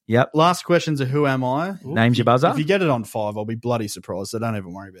 questions. Yep. Last questions are who am I? Name's your buzzer. If you get it on 5, I'll be bloody surprised. So don't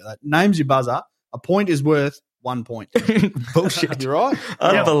even worry about that. Name's your buzzer. A point is worth 1 point. Bullshit. You right?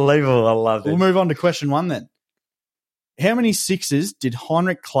 Unbelievable. I love it. We'll move on to question 1 then. How many sixes did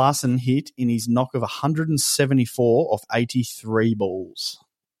Heinrich Klaassen hit in his knock of 174 off 83 balls?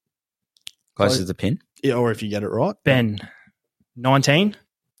 Close to the pin. Yeah, or if you get it right. Ben, 19.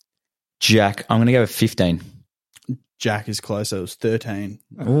 Jack, I'm going to go with 15. Jack is closer. It was 13.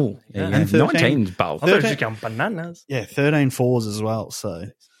 Oh, yeah. And 13. 19's bold. I thought it was just going bananas. Yeah, 13 fours as well. So,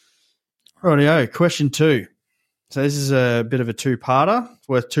 rightio. Question 2. So this is a bit of a 2-parter. It's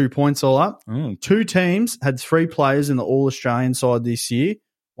worth 2 points all up. 2 teams had 3 players in the All-Australian side this year.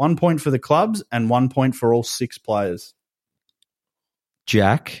 1 point for the clubs and 1 point for all 6 players.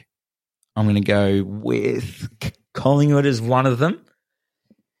 Jack, I'm going to go with Collingwood as one of them.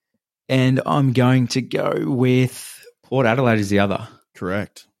 And I'm going to go with Port Adelaide as the other.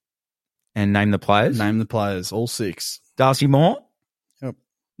 Correct. And name the players. Name the players, all 6. Darcy Moore. Yep.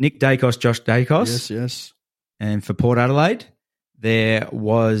 Nick Dacos, Josh Dacos. Yes. And for Port Adelaide, there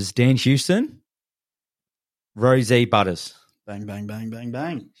was Dan Houston, Rosie Butters. Bang, bang, bang, bang,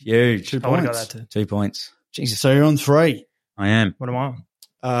 bang. Huge. 2 I would have points. got that too. 2 points. Jesus. So you're on 3. I am. What am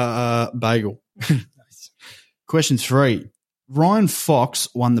I? Bagel. Nice. Question 3. Ryan Fox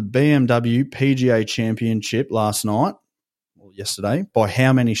won the BMW PGA Championship yesterday, by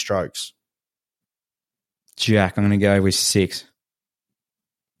how many strokes? Jack, I'm going to go with 6.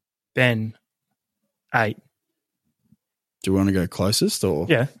 Ben, 8. Do we want to go closest or?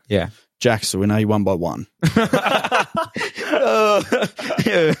 Yeah. Yeah. Jack's the winner. He won by 1.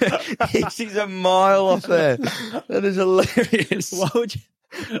 He's a mile off there. That is hilarious. Why would you?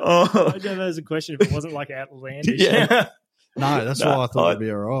 Oh. I don't know there's a question if it wasn't like outlandish. Yeah. No, that's why I thought it'd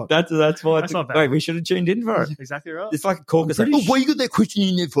be all right. That's why. That's not bad. Wait, we should have tuned in for it. Exactly right. It's like a caucus. I'm pretty Why you got that question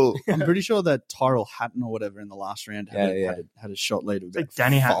in there for? I'm pretty sure that Tyrell Hatton or whatever in the last round had a shot lead of like about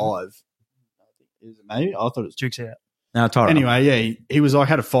Danny 5. Hatton. Is it maybe? I thought it was. Duke's out. No, Tyrell. Anyway, yeah, he was like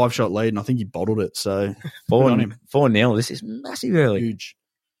had a 5-shot lead, and I think he bottled it. So good on him. 4-0. This is massive early. Huge.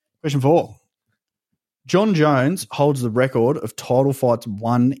 Question 4. John Jones holds the record of title fights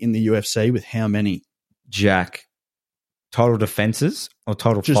won in the UFC with how many? Jack. Total defenses or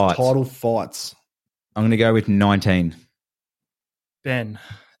total Just fights? title fights. I'm going to go with 19. Ben,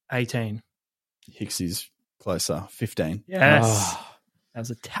 18. Hicksy's closer, 15. Yes. Oh. That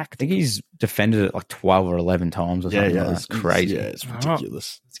was a I tactic. think he's defended it like 12 or 11 times or something. That's crazy. Yeah, it's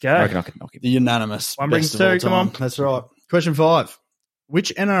ridiculous. Let's go. I reckon I could knock him. The unanimous. One brings best of all 2, come time. on. That's right. Question 5.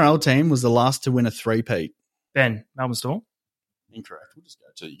 Which NRL team was the last to win a 3-peat? Ben, Melbourne Storm. Incorrect. We'll just go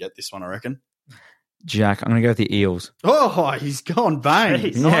till you get this one, I reckon. Jack, I'm going to go with the Eels. Oh, he's gone bang.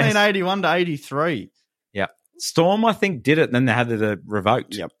 Jeez. 1981 to 83. Yeah. Storm, I think, did it, and then they had it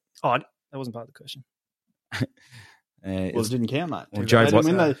revoked. Yep. Oh, that wasn't part of the question. Well, it didn't count, mate. Well, They Joe didn't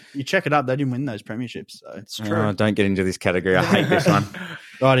Watson- win those, you check it up, they didn't win those premierships. So it's Oh, don't get into this category. I hate this one.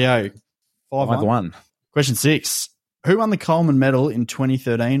 Rightio. 5-1. 5-1. Question 6. Who won the Coleman Medal in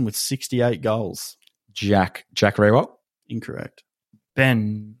 2013 with 68 goals? Jack Rewalt. Incorrect.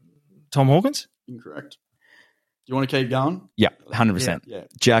 Ben, Tom Hawkins. Incorrect. Do you want to keep going? Yeah, 100%. Yeah.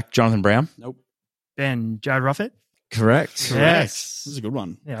 Jack Jonathan Brown. Nope. Ben, Jared Ruffett. Correct. Yes. This is a good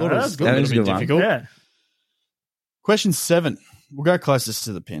one. Yeah, Thought it was that a is a little good bit one. difficult. Yeah. Question 7. We'll go closest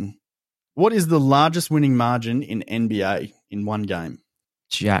to the pin. What is the largest winning margin in NBA in one game?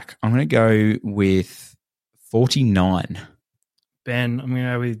 Jack, I'm going to go with 49. Ben, I'm going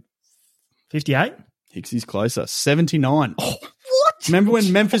to go with 58. Hicksy's closer. 79. Oh, what? Remember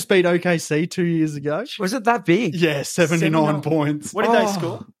when Memphis beat OKC 2 years ago? Was it that big? Yeah, 79 points. What did they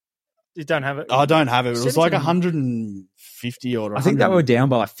score? You don't have it. I don't have it. It was like 17. 150 or I think they 100. were down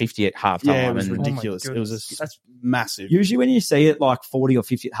by like 50 at halftime. Yeah, it was and ridiculous. Oh my It was goodness. that's massive. usually when you see it like 40 or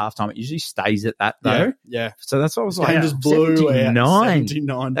 50 at halftime, it usually stays at that though. Yeah. So that's what I was The like. game just blew 79. out.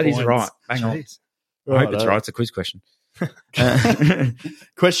 79 That is points. right. Hang on. Jeez. I hope it's right. It's a quiz question.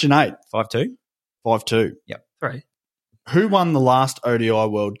 Question 8. 5-2? 5-2. 3. Who won the last ODI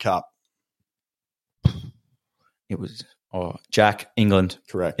World Cup? It was Jack, England.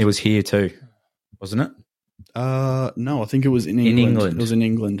 Correct. It was here too, wasn't it? No, I think it was in England. England. It was in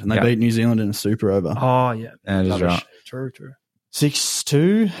England, and they Yeah. beat New Zealand in a super over. Oh, yeah. That is Rubbish. right. True.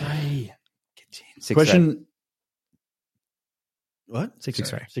 6-2. Hey. 6-8. Question. What?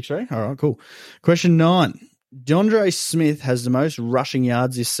 6-3. 6-3? All right, cool. Question 9. DeAndre Smith has the most rushing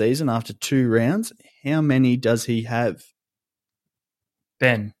yards this season after 2 rounds. How many does he have?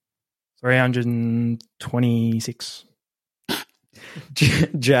 Ben, 326.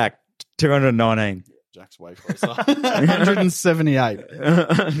 Jack, 219. Jack's way closer. 178.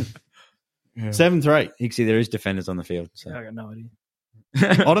 7-3. Hicksy, there is defenders on the field. So. I got no idea.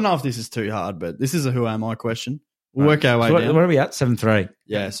 I don't know if this is too hard, but this is a who am I question. We'll work our way So down. what are we at? 7-3.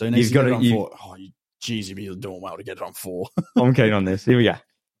 Yeah, so he needs You've to got get it to- on you- 4. Oh, geez, you'd be doing well to get it on 4. I'm keen on this. Here we go.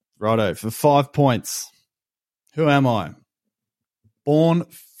 Righto, for 5 points. Who am I? Born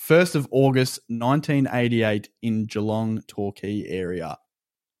 1st of August 1988 in Geelong, Torquay area.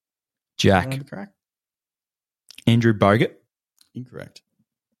 Jack, Correct. Andrew Bogut. Incorrect.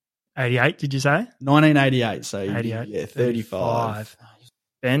 88, did you say? 1988, so 88. yeah, 35.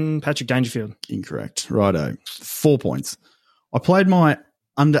 Ben, Patrick Dangerfield. Incorrect. Righto. 4 points. I played my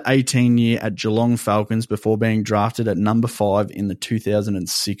under 18 year at Geelong Falcons before being drafted at number 5 in the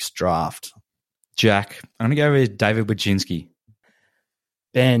 2006 draft. Jack, I'm going to go with David Wojcinski.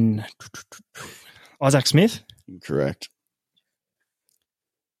 Ben, Isaac Smith. Incorrect.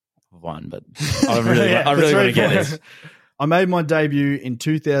 One, but I really want to get this. I made my debut in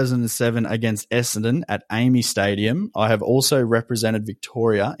 2007 against Essendon at Amy Stadium. I have also represented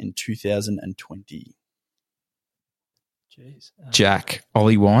Victoria in 2020. Jeez. Jack,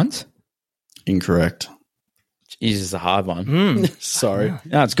 Ollie Wines. Incorrect. Jeez, this is a hard one. Sorry.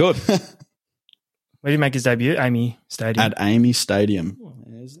 No, it's good. Where did he make his debut? Amy Stadium. At Amy Stadium.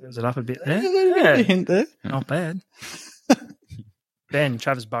 Was it up a bit A there? little bit of a hint there. Not bad. Ben,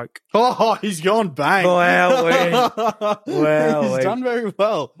 Travis Boak. Oh, he's gone bang. Wow, wow, He's done very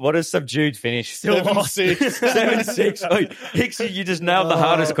well. What a subdued finish. Still lost. 7-6. 7-6. Oh, Hicksy, you just nailed the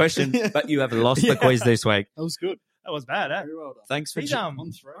hardest question, but you have lost the quiz this week. That was good. That was bad, eh? Very well done. Thanks for He's, ju- I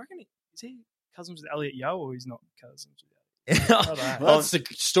reckon is he cousins with Elliot Yeo or he's not cousins with Elliot? Well, that's a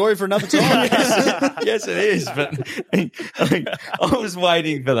story for another time. Yes, it is. But I was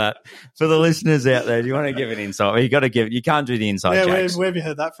waiting for that. For the listeners out there, do you want to give an insight? You can't do the inside Yeah, jokes. where have you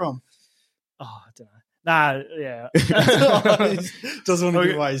heard that from? Oh, I don't know. Nah, yeah. Doesn't want to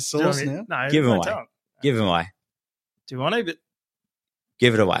give away his source now. No, Give him no away. talent. Give him away. Do you want to? But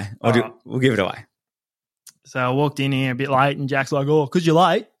Give it away. We'll give it away. so I walked in here a bit late, and Jack's like, "Oh, because you're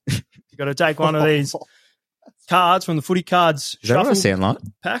late, you got to take one of these cards from the footy cards Is that what I shuffle sound like?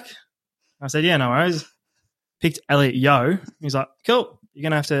 pack." I said, "Yeah, no worries." Picked Elliot Yeo. He's like, "Cool, you're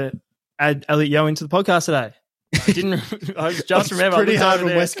gonna have to add Elliot Yeo into the podcast today." I didn't. I just remember. Pretty I looked hard over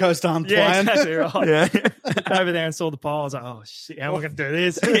when there. West Coast aren't Yeah, playing. exactly right. Yeah. Looked over there and saw the pile. I was like, "Oh shit, how am I gonna do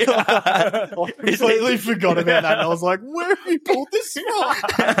this?" I completely forgot about that. And I was like, where have you pulled this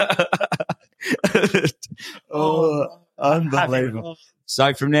from? Unbelievable.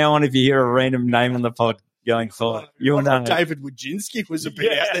 So from now on, if you hear a random name on the pod going forward, you'll know. David Wojcinski was a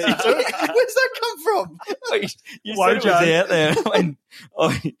bit out there too. Where's that come from? You said it was out there.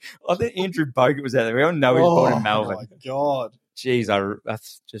 I think Andrew Bogut was out there. We all know he's born in Melbourne. Oh, my God. Jeez, I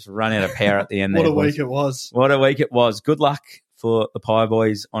just run out of power at the end What there. a week it was. What a week it was. Good luck for the Pie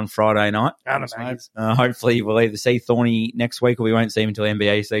Boys on Friday night. Thanks, mate. Hopefully we'll either see Thorny next week or we won't see him until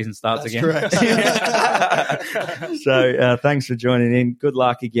NBA season starts That's again. correct. So thanks for joining in. Good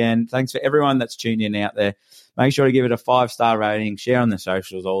luck again. Thanks for everyone that's tuned in out there. Make sure to give it a 5-star rating, share on the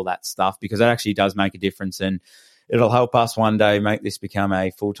socials, all that stuff, because it actually does make a difference and it'll help us one day make this become a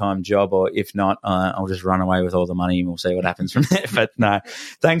full-time job, or if not, I'll just run away with all the money and we'll see what happens from there. But no,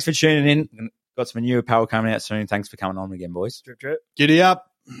 thanks for tuning in. Got some new apparel coming out soon. Thanks for coming on again, boys. Drip, drip. Giddy up.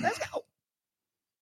 Let's go.